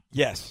hot.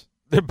 Yes,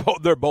 they're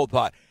both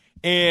hot.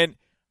 And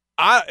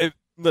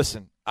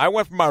listen, I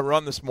went for my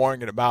run this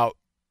morning at about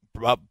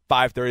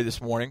 5:30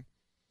 this morning.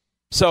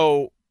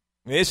 So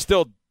it's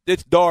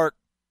dark.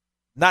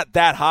 Not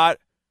that hot,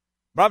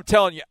 but I'm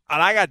telling you,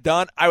 when I got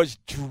done, I was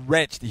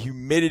drenched. The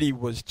humidity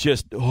was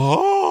just,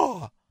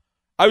 I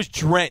was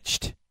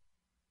drenched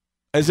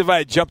as if I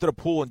had jumped in a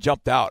pool and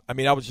jumped out. I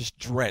mean, I was just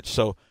drenched.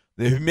 So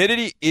the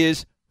humidity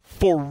is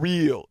for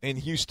real in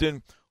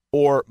Houston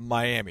or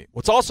Miami.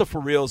 What's also for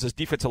real is this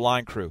defensive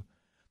line crew.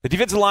 The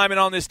defensive linemen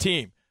on this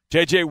team,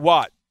 J.J.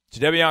 Watt,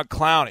 Jadeveon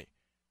Clowney,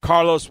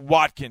 Carlos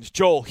Watkins,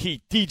 Joel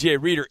Heath, DJ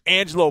Reader,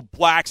 Angelo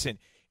Blackson.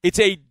 It's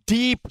a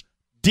deep,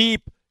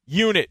 deep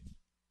unit.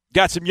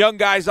 Got some young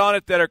guys on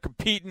it that are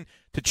competing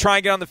to try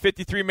and get on the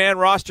 53-man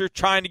roster,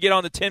 trying to get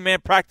on the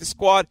 10-man practice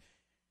squad.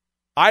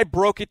 I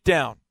broke it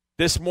down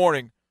this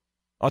morning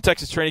on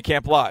Texas Training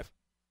Camp Live.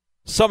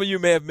 Some of you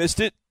may have missed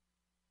it.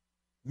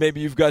 Maybe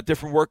you've got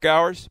different work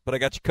hours, but I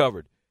got you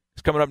covered.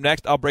 It's coming up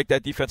next. I'll break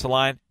that defensive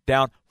line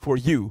down for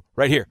you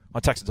right here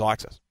on Texans All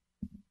Access.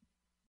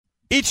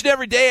 Each and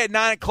every day at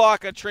 9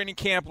 o'clock on Training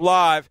Camp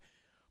Live,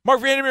 Mark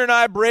Vandermeer and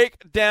I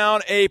break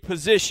down a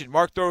position.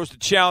 Mark throws the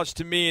challenge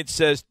to me and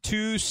says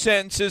 2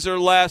 sentences or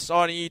less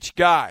on each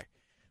guy,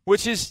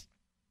 which is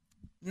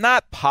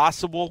not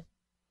possible.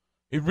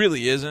 It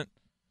really isn't.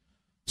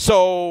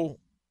 So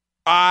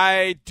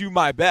I do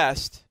my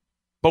best,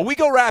 but we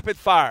go rapid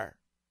fire.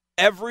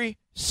 Every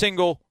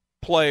single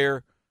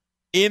player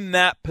in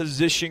that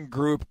position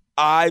group,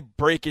 I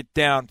break it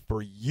down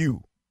for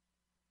you.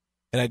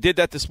 And I did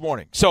that this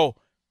morning. So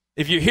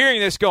if you're hearing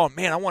this going,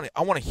 man, I want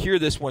to hear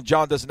this when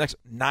John does the next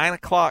 9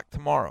 o'clock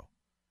tomorrow.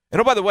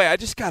 And oh, by the way, I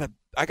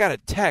got a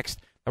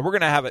text that we're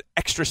going to have an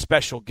extra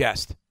special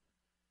guest,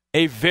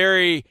 a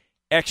very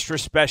extra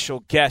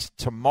special guest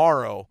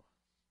tomorrow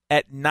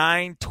at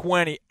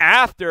 9:20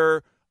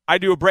 after I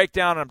do a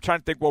breakdown. And I'm trying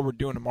to think what we're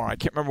doing tomorrow. I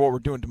can't remember what we're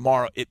doing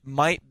tomorrow. It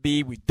might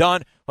be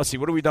let's see,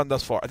 what have we done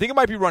thus far? I think it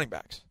might be running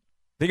backs.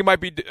 I think it might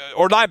be,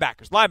 or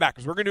linebackers.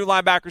 We're going to do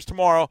linebackers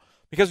tomorrow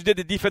because we did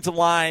the defensive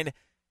line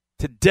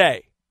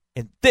today.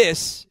 And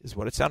this is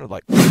what it sounded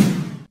like.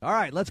 All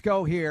right, let's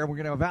go here. We're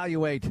going to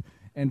evaluate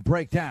and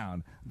break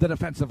down the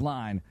defensive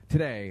line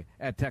today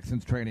at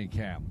Texans training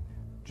camp.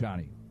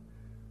 Johnny,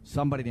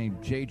 somebody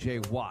named J.J.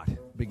 Watt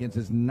begins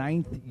his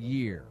 9th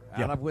year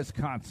out of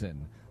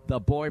Wisconsin. The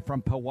boy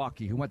from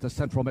Pewaukee who went to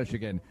Central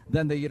Michigan,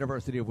 then the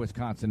University of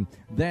Wisconsin,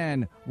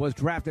 then was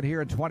drafted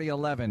here in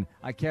 2011.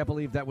 I can't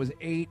believe that was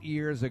 8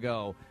 years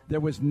ago.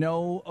 There was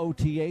no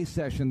OTA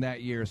session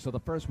that year, so the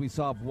first we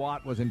saw of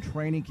Watt was in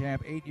training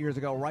camp 8 years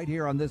ago right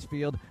here on this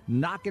field,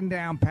 knocking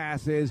down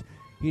passes.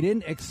 He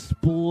didn't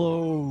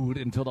explode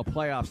until the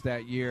playoffs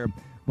that year,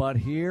 but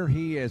here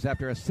he is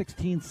after a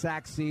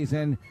 16-sack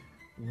season.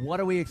 What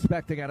are we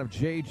expecting out of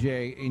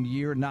J.J. in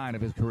year 9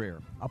 of his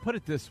career? I'll put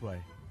it this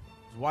way.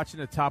 I was watching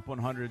the top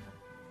 100,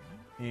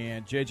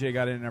 and J.J.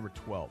 got in at number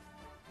 12.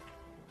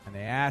 And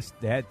they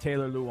had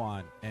Taylor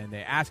Lewan, and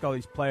they ask all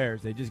these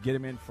players, they just get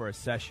him in for a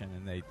session,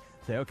 and they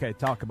say, okay,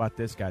 talk about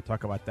this guy,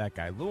 talk about that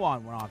guy.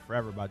 Lewan went on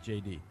forever about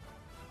J.D.,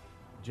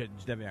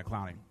 Jadeveon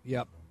Clowney.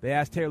 Yep. They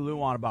asked Taylor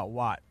Lewan about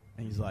Watt,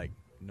 and he's like,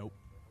 nope.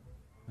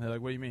 And they're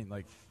like, what do you mean?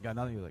 Like, you got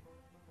nothing? He's like,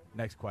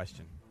 next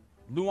question.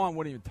 Lewan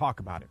wouldn't even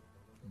talk about it.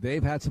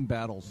 They've had some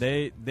battles.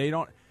 They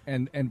don't.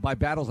 And by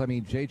battles, I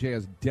mean J.J.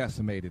 has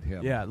decimated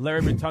him. Yeah,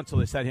 Larry Tunsil,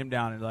 they set him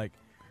down, and like,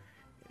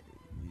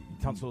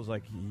 Tunsil's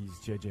like, he's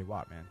J.J.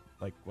 Watt, man.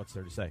 Like, what's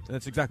there to say? And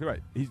that's exactly right.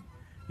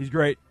 He's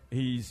great.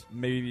 He's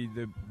maybe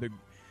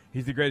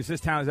he's the greatest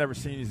this town has ever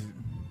seen. He's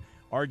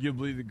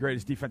arguably the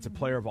greatest defensive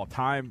player of all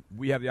time.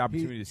 We have the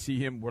opportunity to see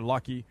him. We're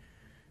lucky.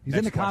 He's Next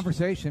in the question.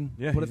 conversation.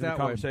 Yeah, put he's it in that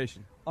the way.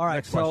 conversation. All right,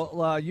 Next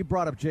so you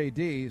brought up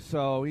JD.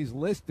 So he's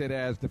listed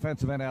as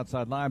defensive end,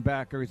 outside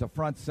linebacker. He's a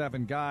front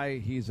seven guy.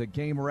 He's a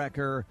game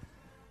wrecker.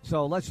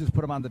 So let's just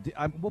put him on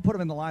we'll put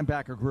him in the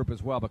linebacker group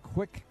as well. But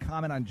quick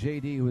comment on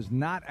JD, who is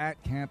not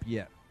at camp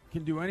yet.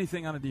 Can do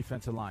anything on a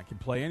defensive line. Can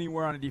play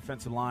anywhere on a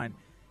defensive line.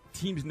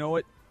 Teams know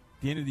it.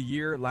 At the end of the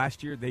year,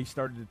 last year, they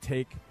started to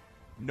take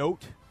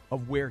note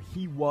of where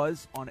he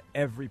was on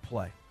every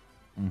play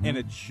and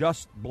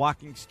adjust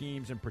blocking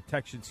schemes and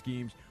protection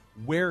schemes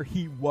where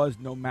he was,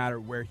 no matter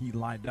where he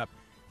lined up.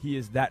 He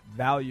is that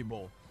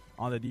valuable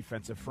on the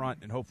defensive front,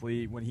 and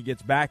hopefully when he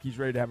gets back, he's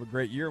ready to have a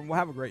great year, and we'll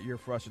have a great year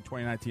for us in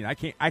 2019.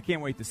 I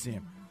can't wait to see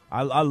him.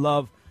 I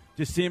love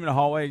just seeing him in the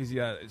hallway because he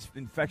got an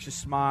infectious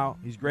smile.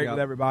 He's great with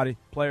everybody.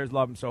 Players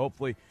love him, so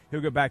hopefully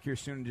he'll get back here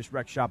soon and just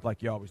wreck shop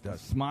like he always does.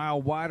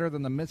 Smile wider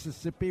than the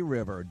Mississippi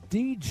River.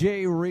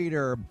 DJ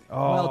Reader,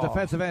 well,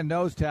 defensive end,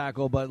 nose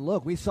tackle, but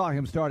look, we saw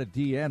him start at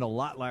D-end a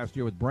lot last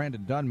year with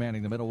Brandon Dunn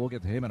manning the middle. We'll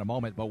get to him in a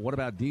moment, but what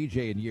about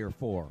DJ in year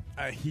 4?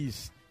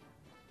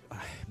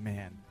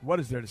 Man,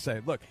 what is there to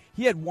say? Look,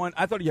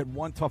 I thought he had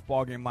one tough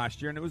ball game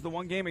last year, and it was the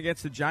one game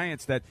against the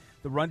Giants that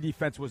the run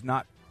defense was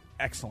not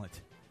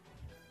excellent.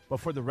 But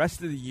for the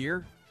rest of the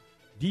year,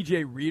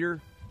 DJ Reader,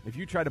 if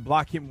you try to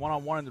block him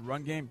one-on-one in the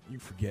run game, you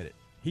forget it.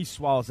 He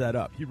swallows that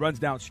up. He runs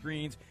down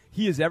screens.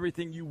 He is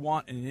everything you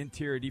want in an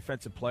interior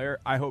defensive player.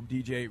 I hope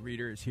DJ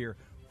Reader is here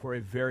for a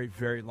very,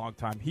 very long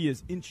time. He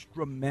is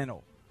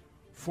instrumental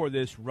for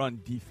this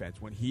run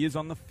defense. When he is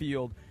on the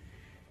field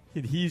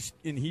and he's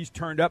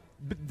turned up,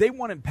 but they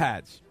won in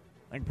pads.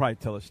 I can probably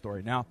tell this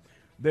story now.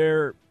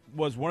 There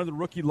was one of the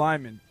rookie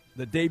linemen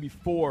the day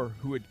before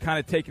who had kind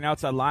of taken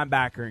outside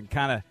linebacker and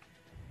kind of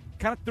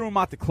threw him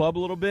out the club a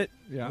little bit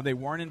when they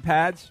weren't in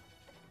pads.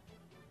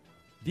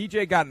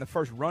 DJ got in the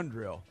first run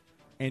drill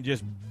and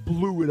just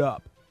blew it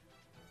up.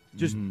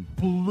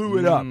 Blew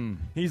it up.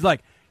 He's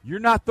like, you're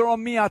not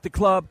throwing me out the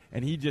club.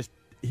 And he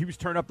was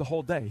turned up the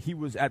whole day. He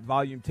was at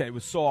volume 10. It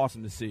was so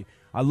awesome to see.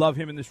 I love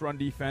him in this run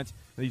defense.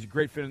 He's a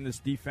great fit in this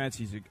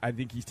defense. I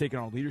think he's taking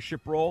on a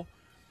leadership role.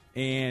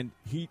 And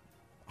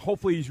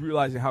hopefully he's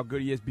realizing how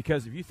good he is,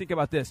 because if you think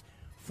about this,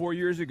 4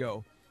 years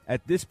ago,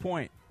 at this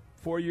point,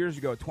 4 years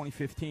ago,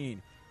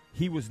 2015,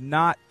 he was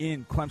not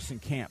in Clemson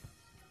camp.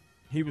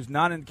 He was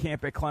not in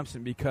camp at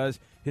Clemson because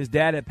his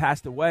dad had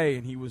passed away,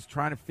 and he was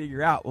trying to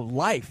figure out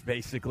life,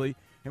 basically,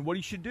 and what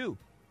he should do.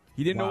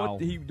 He didn't know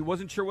he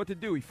wasn't sure what to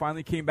do. He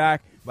finally came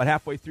back about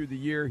halfway through the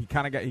year. He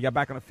got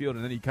back on the field,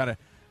 and then he kind of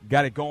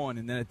got it going.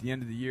 And then at the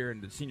end of the year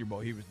in the Senior Bowl,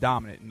 he was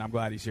dominant, and I'm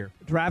glad he's here.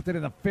 Drafted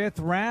in the 5th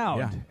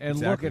round, and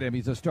exactly. Look at him.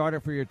 He's a starter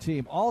for your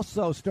team.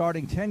 Also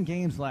starting 10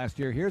 games last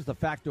year. Here's the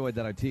factoid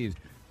that I teased.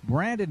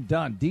 Brandon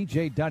Dunn,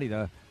 DJ Dunny,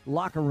 the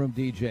locker room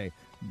DJ.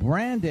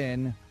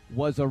 Brandon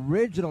was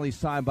originally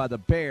signed by the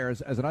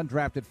Bears as an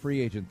undrafted free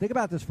agent. Think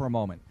about this for a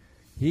moment.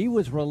 He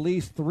was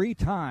released 3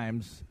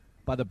 times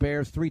by the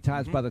Bears, 3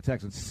 times by the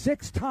Texans.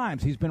 6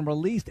 times he's been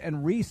released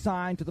and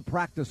re-signed to the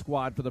practice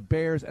squad for the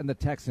Bears and the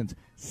Texans.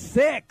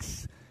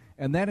 6!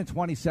 And then in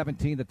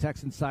 2017, the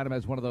Texans signed him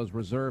as one of those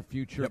reserve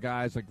future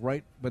guys, like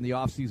right when the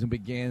offseason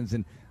begins.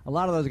 And a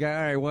lot of those guys,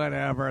 all right,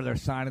 whatever, they're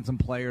signing some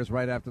players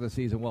right after the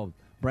season. Well,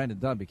 Brandon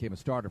Dunn became a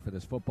starter for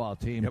this football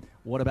team.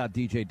 What about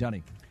DJ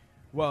Dunny?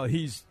 Well,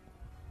 he's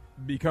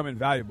become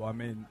invaluable. I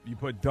mean, you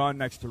put Dunn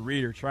next to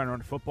Reader trying to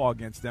run football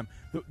against them.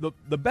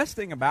 The best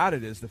thing about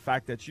it is the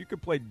fact that you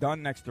could play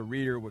Dunn next to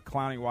Reader with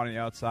Clowney on the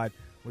outside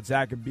with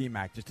Zach and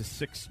B-Mac, just a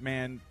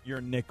 6-man,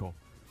 you're nickel.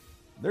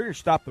 They're going to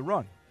stop the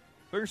run.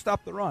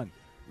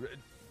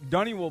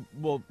 Dunny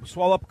will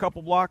swallow up a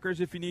couple blockers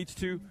if he needs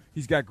to.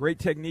 He's got great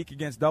technique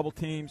against double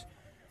teams.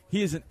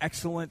 He is an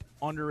excellent,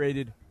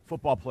 underrated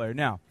football player.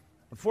 Now,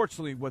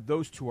 unfortunately, what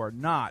those two are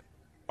not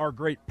are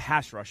great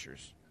pass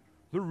rushers.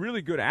 They're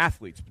really good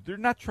athletes, but they're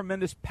not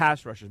tremendous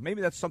pass rushers.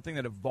 Maybe that's something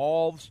that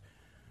evolves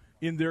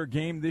in their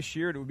game this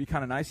year. It would be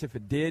kind of nice if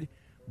it did,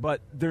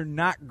 but they're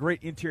not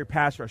great interior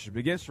pass rushers. But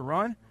against the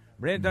run,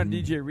 Brandon Dunn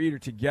and DJ Reader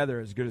together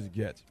as good as it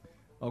gets.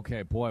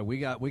 Okay, boy, we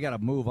got to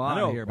move on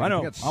here. I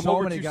know. We got I'm so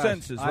over many 2 guys.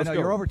 sentences. I Let's know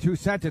go. you're over 2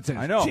 sentences.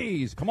 I know.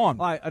 Jeez, come on.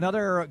 All right,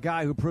 another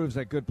guy who proves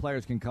that good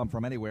players can come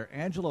from anywhere.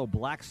 Angelo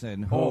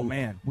Blackson. Who Oh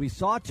man, we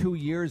saw 2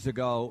 years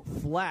ago.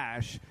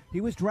 Flash. He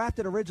was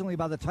drafted originally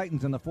by the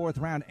Titans in the 4th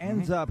round.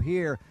 Ends up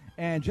here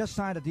and just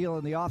signed a deal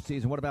in the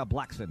offseason. What about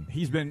Blackson?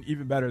 He's been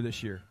even better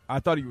this year. I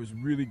thought he was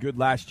really good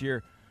last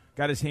year.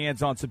 Got his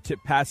hands on some tip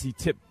pass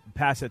that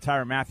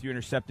Tyrann Mathieu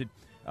intercepted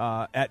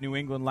at New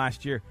England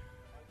last year.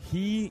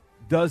 He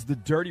does the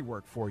dirty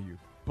work for you,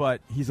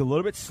 but he's a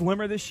little bit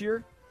slimmer this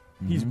year.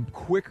 He's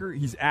quicker.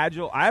 He's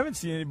agile. I haven't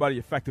seen anybody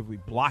effectively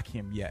block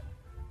him yet.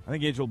 I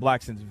think Angelo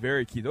Blackson's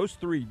very key. Those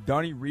 3,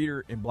 Dunny,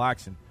 Reader, and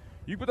Blackson,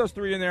 you put those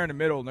 3 in there in the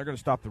middle, and they're going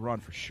to stop the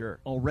run for sure.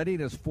 Already in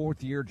his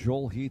 4th year,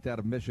 Joel Heath out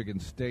of Michigan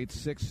State,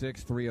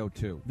 6'6",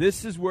 302.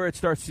 This is where it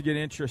starts to get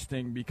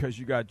interesting because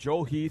you got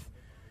Joel Heath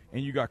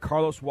and you got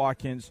Carlos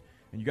Watkins,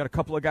 and you got a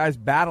couple of guys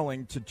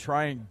battling to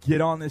try and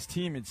get on this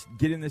team and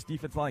get in this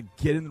defense line,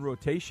 get in the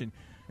rotation.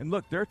 And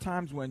look, there are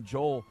times when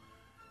Joel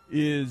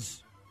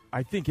is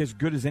I think, as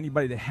good as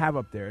anybody to have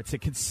up there. It's a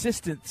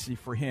consistency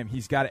for him.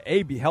 He's got to,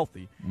 A, be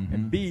healthy,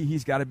 and B,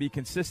 he's got to be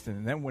consistent.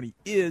 And then when he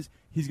is,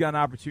 he's got an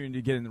opportunity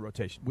to get in the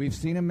rotation. We've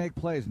seen him make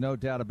plays, no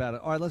doubt about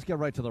it. All right, let's get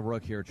right to the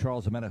rook here.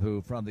 Charles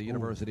Omenihu from the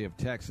University of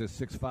Texas,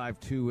 6'5",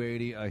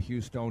 280, a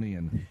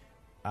Houstonian.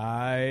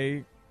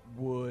 I'd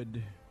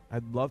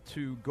love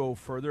to go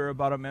further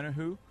about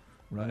Omenihu.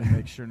 Right.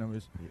 Make sure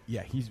numbers.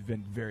 Yeah, he's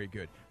been very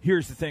good.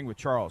 Here's the thing with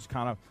Charles,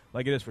 kind of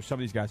like it is for some of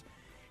these guys.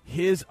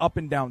 His up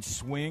and down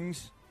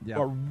swings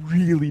are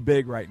really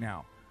big right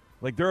now.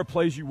 Like, there are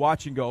plays you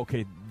watch and go,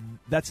 okay,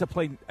 that's a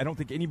play I don't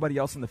think anybody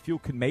else in the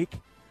field can make.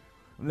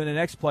 And then the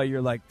next play,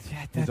 you're like,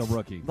 that's he's a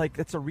rookie. Like,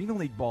 that's Arena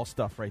League ball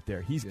stuff right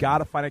there. He's got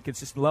to find a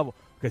consistent level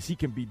because he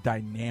can be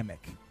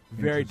dynamic,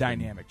 very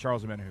dynamic.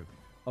 Charles Omenihu.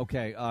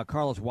 Okay,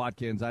 Carlos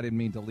Watkins, I didn't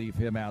mean to leave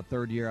him out.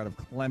 Third year out of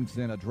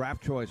Clemson, a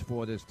draft choice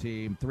for this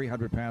team,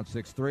 300 pounds,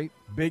 6'3".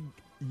 Big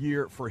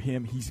year for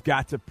him. He's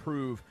got to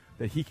prove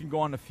that he can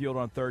go on the field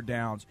on third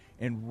downs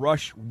and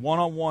rush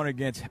one-on-one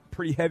against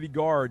pretty heavy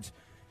guards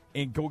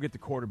and go get the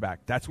quarterback.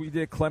 That's what he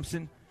did at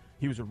Clemson.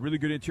 He was a really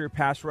good interior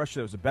pass rusher.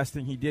 That was the best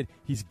thing he did.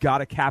 He's got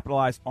to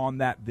capitalize on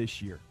that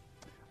this year.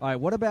 All right,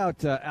 what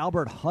about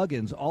Albert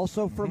Huggins,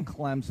 also from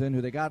Clemson,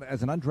 who they got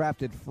as an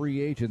undrafted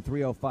free agent,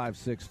 305,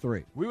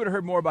 6'3". We would have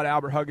heard more about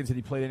Albert Huggins had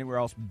he played anywhere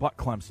else but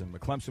Clemson.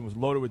 But Clemson was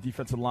loaded with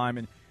defensive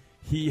linemen.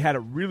 He had a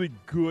really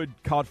good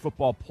college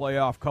football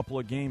playoff couple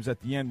of games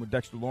at the end when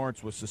Dexter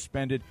Lawrence was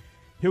suspended.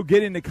 He'll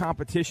get into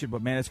competition,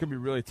 but, man, it's going to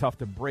be really tough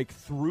to break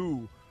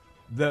through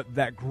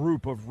that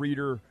group of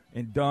Reeder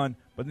and Dunn.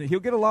 But he'll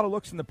get a lot of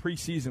looks in the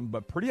preseason,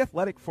 but pretty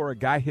athletic for a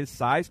guy his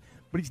size.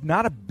 But he's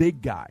not a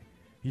big guy.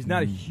 He's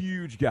not a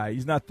huge guy.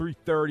 He's not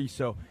 330,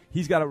 so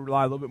he's got to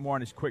rely a little bit more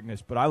on his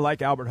quickness. But I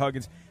like Albert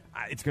Huggins.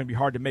 It's going to be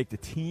hard to make the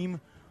team,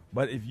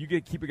 but if you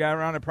keep a guy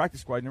around in practice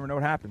squad, you never know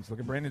what happens.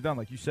 Look at Brandon Dunn,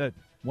 like you said.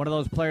 One of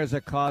those players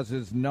that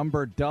causes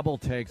number double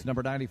takes,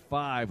 number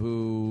 95,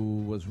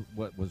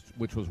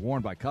 which was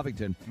worn by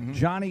Covington.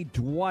 Johnny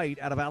Dwight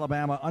out of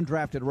Alabama,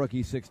 undrafted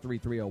rookie, 6'3",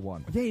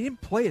 301. Yeah, he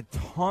didn't play a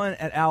ton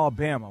at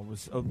Alabama.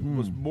 Was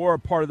more a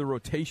part of the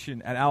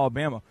rotation at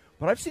Alabama.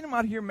 But I've seen him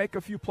out here make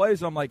a few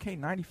plays. I'm like, hey,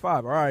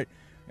 95, all right.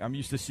 I'm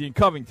used to seeing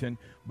Covington,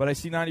 but I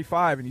see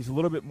 95, and he's a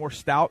little bit more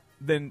stout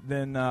than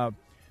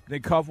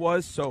Cov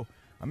was. So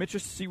I'm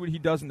interested to see what he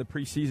does in the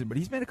preseason. But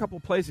he's made a couple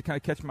of plays that kind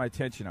of catch my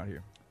attention out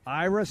here.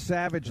 Ira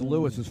Savage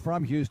Lewis is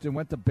from Houston,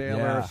 went to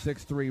Baylor,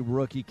 6'3"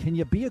 rookie. Can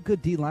you be a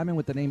good D lineman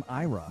with the name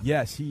Ira?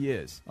 Yes, he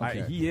is.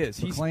 Okay. He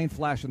is. McLean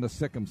flashing the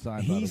Sikkim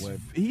sign, by the way.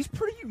 He's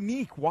pretty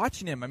unique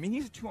watching him. I mean,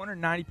 he's a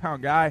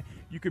 290-pound guy.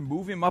 You can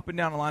move him up and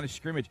down the line of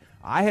scrimmage.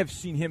 I have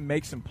seen him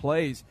make some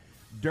plays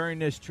during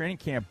this training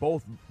camp,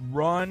 both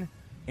run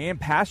and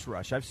pass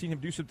rush. I've seen him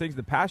do some things in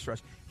the pass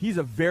rush. He's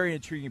a very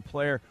intriguing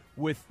player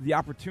with the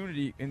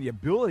opportunity and the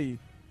ability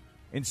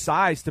and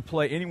size to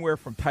play anywhere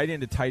from tight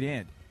end to tight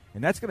end.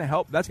 And that's going to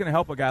help. That's going to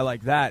help a guy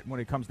like that when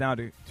it comes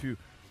down to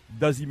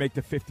does he make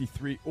the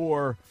 53,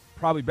 or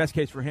probably best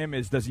case for him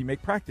is does he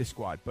make practice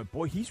squad. But,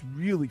 boy, he's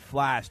really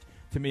flashed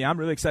to me. I'm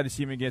really excited to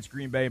see him against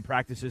Green Bay in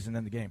practices and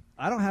then the game.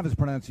 I don't have his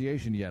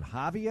pronunciation yet.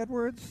 Javi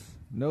Edwards?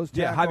 Nose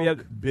tackle? Yeah, Javi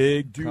Edwards,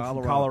 big dude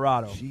from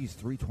Colorado. Jeez,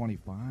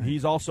 325.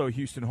 He's also a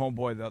Houston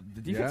homeboy.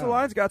 The defensive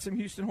line's got some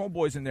Houston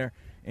homeboys in there,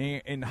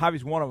 and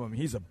Javi's one of them.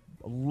 He's a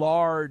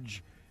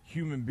large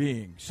human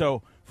being.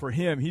 So for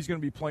him, he's going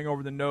to be playing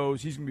over the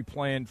nose. He's going to be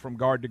playing from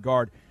guard to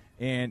guard,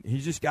 and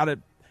he's just got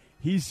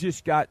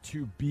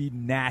to be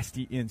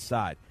nasty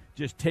inside.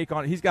 Just take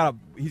on. He's got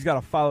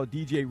to follow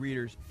DJ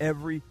Reader's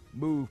every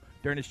move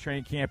during his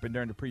training camp and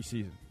during the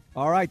preseason.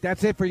 All right,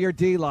 that's it for your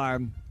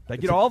D-line. Did I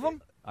get all of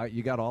them?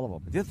 You got all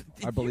of them.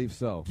 I believe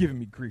so. Giving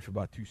me grief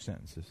about 2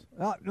 sentences.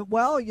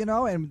 Well,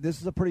 and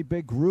this is a pretty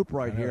big group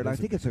right here, and I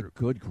think it's a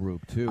good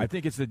group, too. I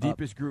think it's the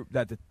deepest group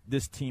that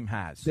this team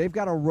has. They've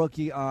got a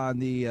rookie on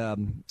the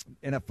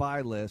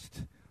NFI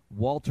list,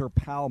 Walter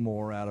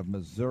Palmore out of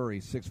Missouri,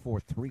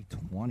 6'4",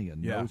 320, a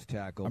nose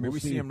tackle. I mean, we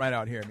see him right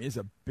out here. I mean,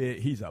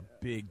 he's a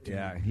big dude.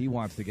 Yeah, he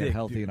wants to get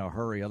healthy in a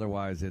hurry.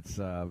 Otherwise, it's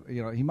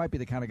he might be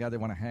the kind of guy they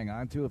want to hang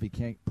on to if he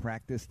can't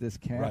practice this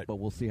camp, but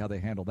we'll see how they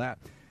handle that.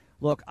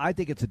 Look, I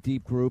think it's a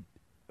deep group.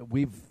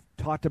 We've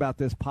talked about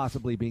this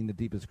possibly being the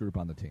deepest group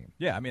on the team.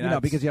 Yeah, I mean,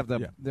 because you have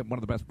one of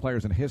the best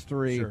players in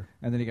history,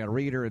 and then you got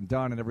Reeder and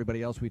Dunn and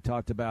everybody else we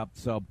talked about.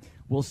 So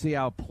we'll see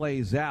how it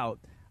plays out.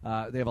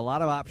 They have a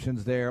lot of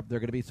options there. There are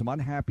going to be some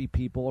unhappy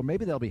people, or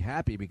maybe they'll be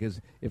happy because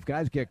if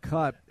guys get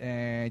cut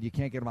and you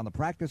can't get them on the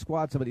practice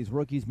squad, some of these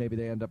rookies, maybe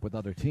they end up with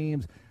other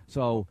teams.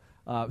 So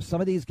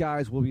some of these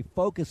guys will be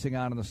focusing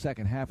on in the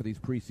second half of these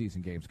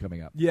preseason games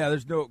coming up. Yeah,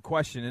 there's no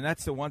question. And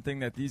that's the one thing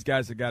that these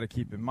guys have got to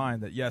keep in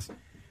mind, that, yes,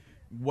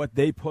 what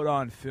they put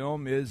on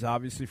film is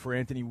obviously for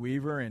Anthony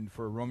Weaver and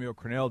for Romeo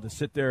Crennel to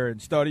sit there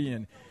and study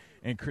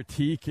and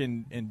critique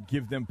and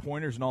give them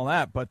pointers and all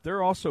that. But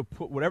they're also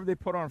whatever they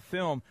put on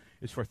film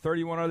is for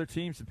 31 other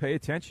teams to pay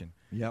attention.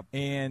 Yep.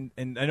 And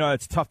I know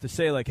it's tough to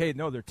say, like, hey,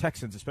 no, they're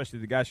Texans, especially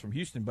the guys from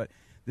Houston, but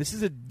this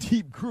is a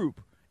deep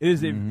group.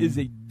 It is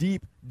a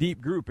deep, deep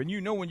group. And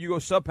when you go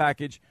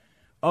sub-package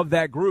of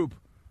that group,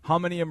 how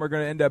many of them are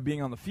going to end up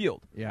being on the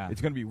field? Yeah.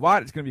 It's going to be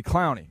Watt. It's going to be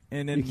Clowney.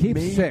 And then You keep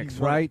maybe 6,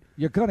 one- right?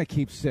 You're going to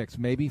keep 6,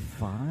 maybe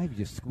 5.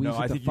 You squeeze No, it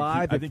I to think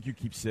 5. I think you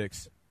keep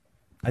 6.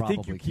 I think you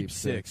Probably keep keep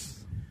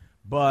 6.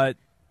 But,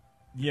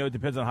 it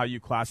depends on how you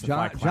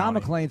classify John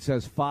Clowney. McClain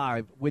says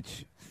 5,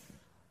 which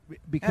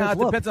because Yeah, it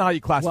look, depends on how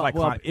you classify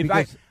well, Clowney. If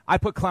because- I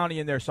put Clowney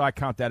in there, so I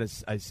count that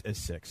as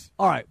 6.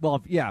 all right, well,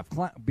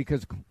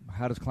 because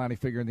how does Clowney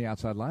figure in the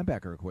outside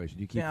linebacker equation?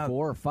 Do you keep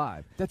 4 or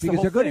 5? That's the because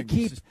whole they're going thing. to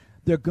keep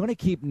they're going to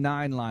keep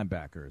 9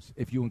 linebackers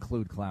if you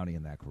include Clowney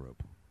in that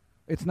group.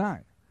 It's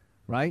 9,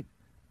 right?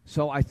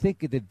 So I think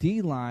the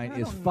D line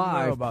is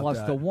 5 plus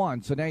that. the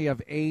 1. So now you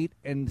have 8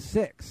 and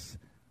 6,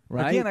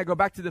 right? Again, I go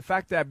back to the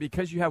fact that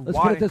because you have Let's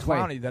Watt put it and this way.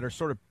 Clowney that are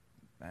sort of,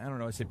 I don't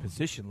know, I say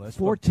positionless.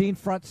 14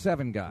 front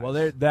 7 guys. Well,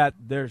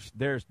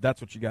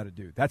 that's what you got to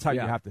do. That's how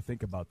Yeah. you have to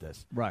think about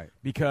this. Right.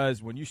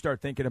 Because when you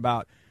start thinking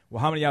about,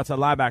 well, how many outside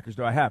linebackers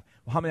do I have?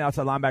 Well, how many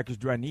outside linebackers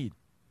do I need?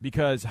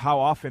 Because how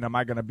often am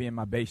I going to be in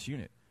my base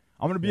unit?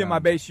 I'm going to be in my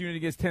base unit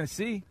against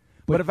Tennessee.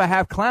 But if I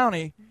have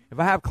Clowney,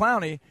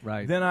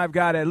 Right. then I've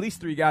got at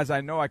least 3 guys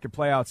I know I could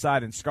play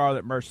outside in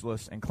Scarlett,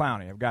 Merciless, and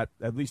Clowney. I've got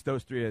at least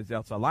those 3 as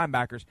outside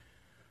linebackers.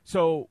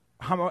 So,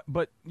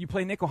 but you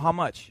play nickel how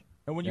much?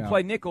 And when you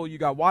play nickel, you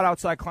got Watt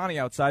outside, Clowney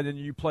outside, and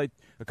you play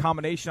a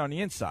combination on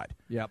the inside.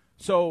 Yep.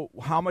 So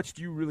how much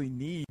do you really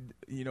need,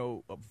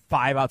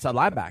 5 outside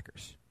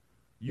linebackers?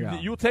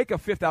 You'll take a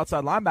 5th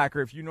outside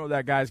linebacker if you know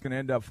that guy's going to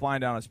end up flying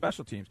down on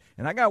special teams.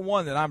 And I got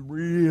one that I'm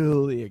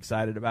really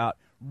excited about.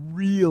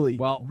 Really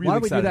Well, really why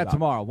don't we do excited that about.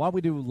 tomorrow? Why don't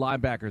we do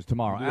linebackers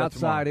tomorrow? We'll do that Outside,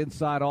 tomorrow.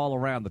 inside, all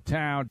around the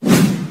town.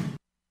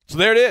 So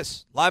there it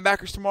is.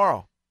 Linebackers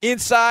tomorrow.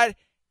 Inside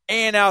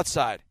and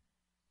outside.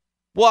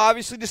 We'll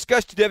obviously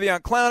discuss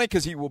Jadeveon Clowney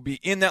because he will be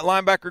in that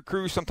linebacker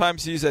crew.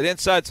 Sometimes he's at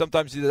inside,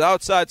 sometimes he's at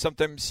outside,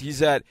 sometimes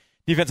he's at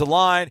defensive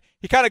line.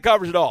 He kind of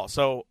covers it all.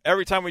 So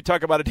every time we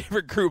talk about a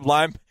different group,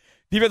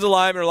 defensive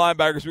linemen or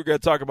linebackers, we're going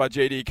to talk about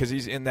JD because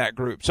he's in that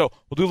group. So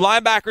we'll do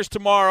linebackers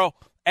tomorrow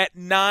at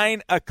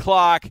 9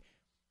 o'clock,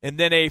 and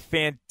then a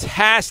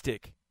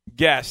fantastic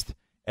guest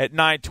at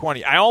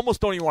 9:20. I almost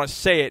don't even want to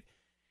say it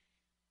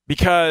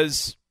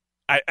because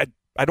I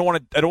don't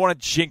want to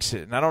jinx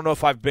it, and I don't know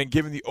if I've been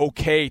given the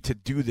okay to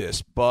do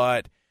this,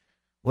 but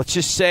let's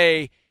just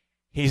say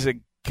he's a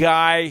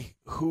guy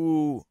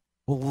who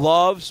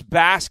loves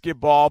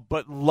basketball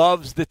but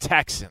loves the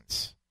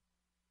Texans.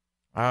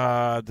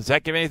 Does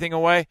that give anything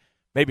away?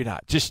 Maybe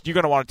not. Just you're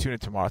going to want to tune in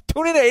tomorrow.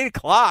 Tune in at 8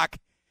 o'clock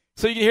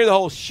so you can hear the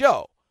whole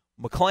show.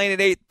 McClain at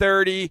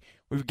 8:30.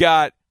 We've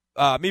got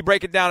me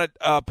breaking down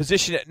a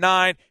position at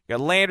 9. We've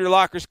got Landry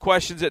Locker's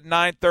questions at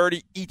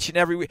 9:30 each and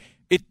every week.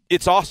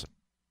 It's awesome.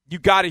 You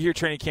got to hear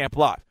Training Camp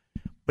Live.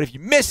 But if you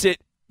miss it,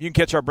 you can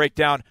catch our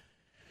breakdown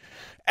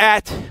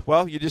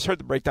you just heard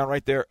the breakdown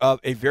right there of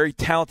a very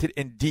talented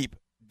and deep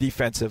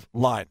defensive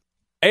line.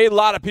 A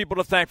lot of people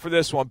to thank for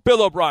this one.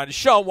 Bill O'Brien,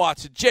 Deshaun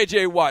Watson,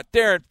 J.J. Watt,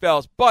 Darren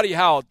Fells, Buddy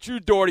Howell, Drew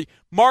Doherty,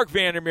 Mark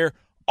Vandermeer,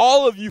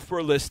 all of you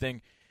for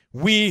listening.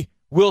 We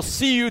will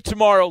see you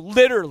tomorrow,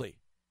 literally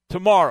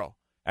tomorrow,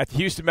 at the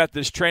Houston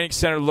Methodist Training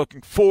Center.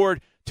 Looking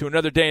forward to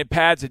another day in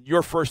pads and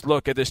your first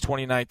look at this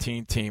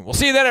 2019 team. We'll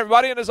see you then,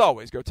 everybody, and as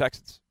always, go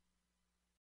Texans.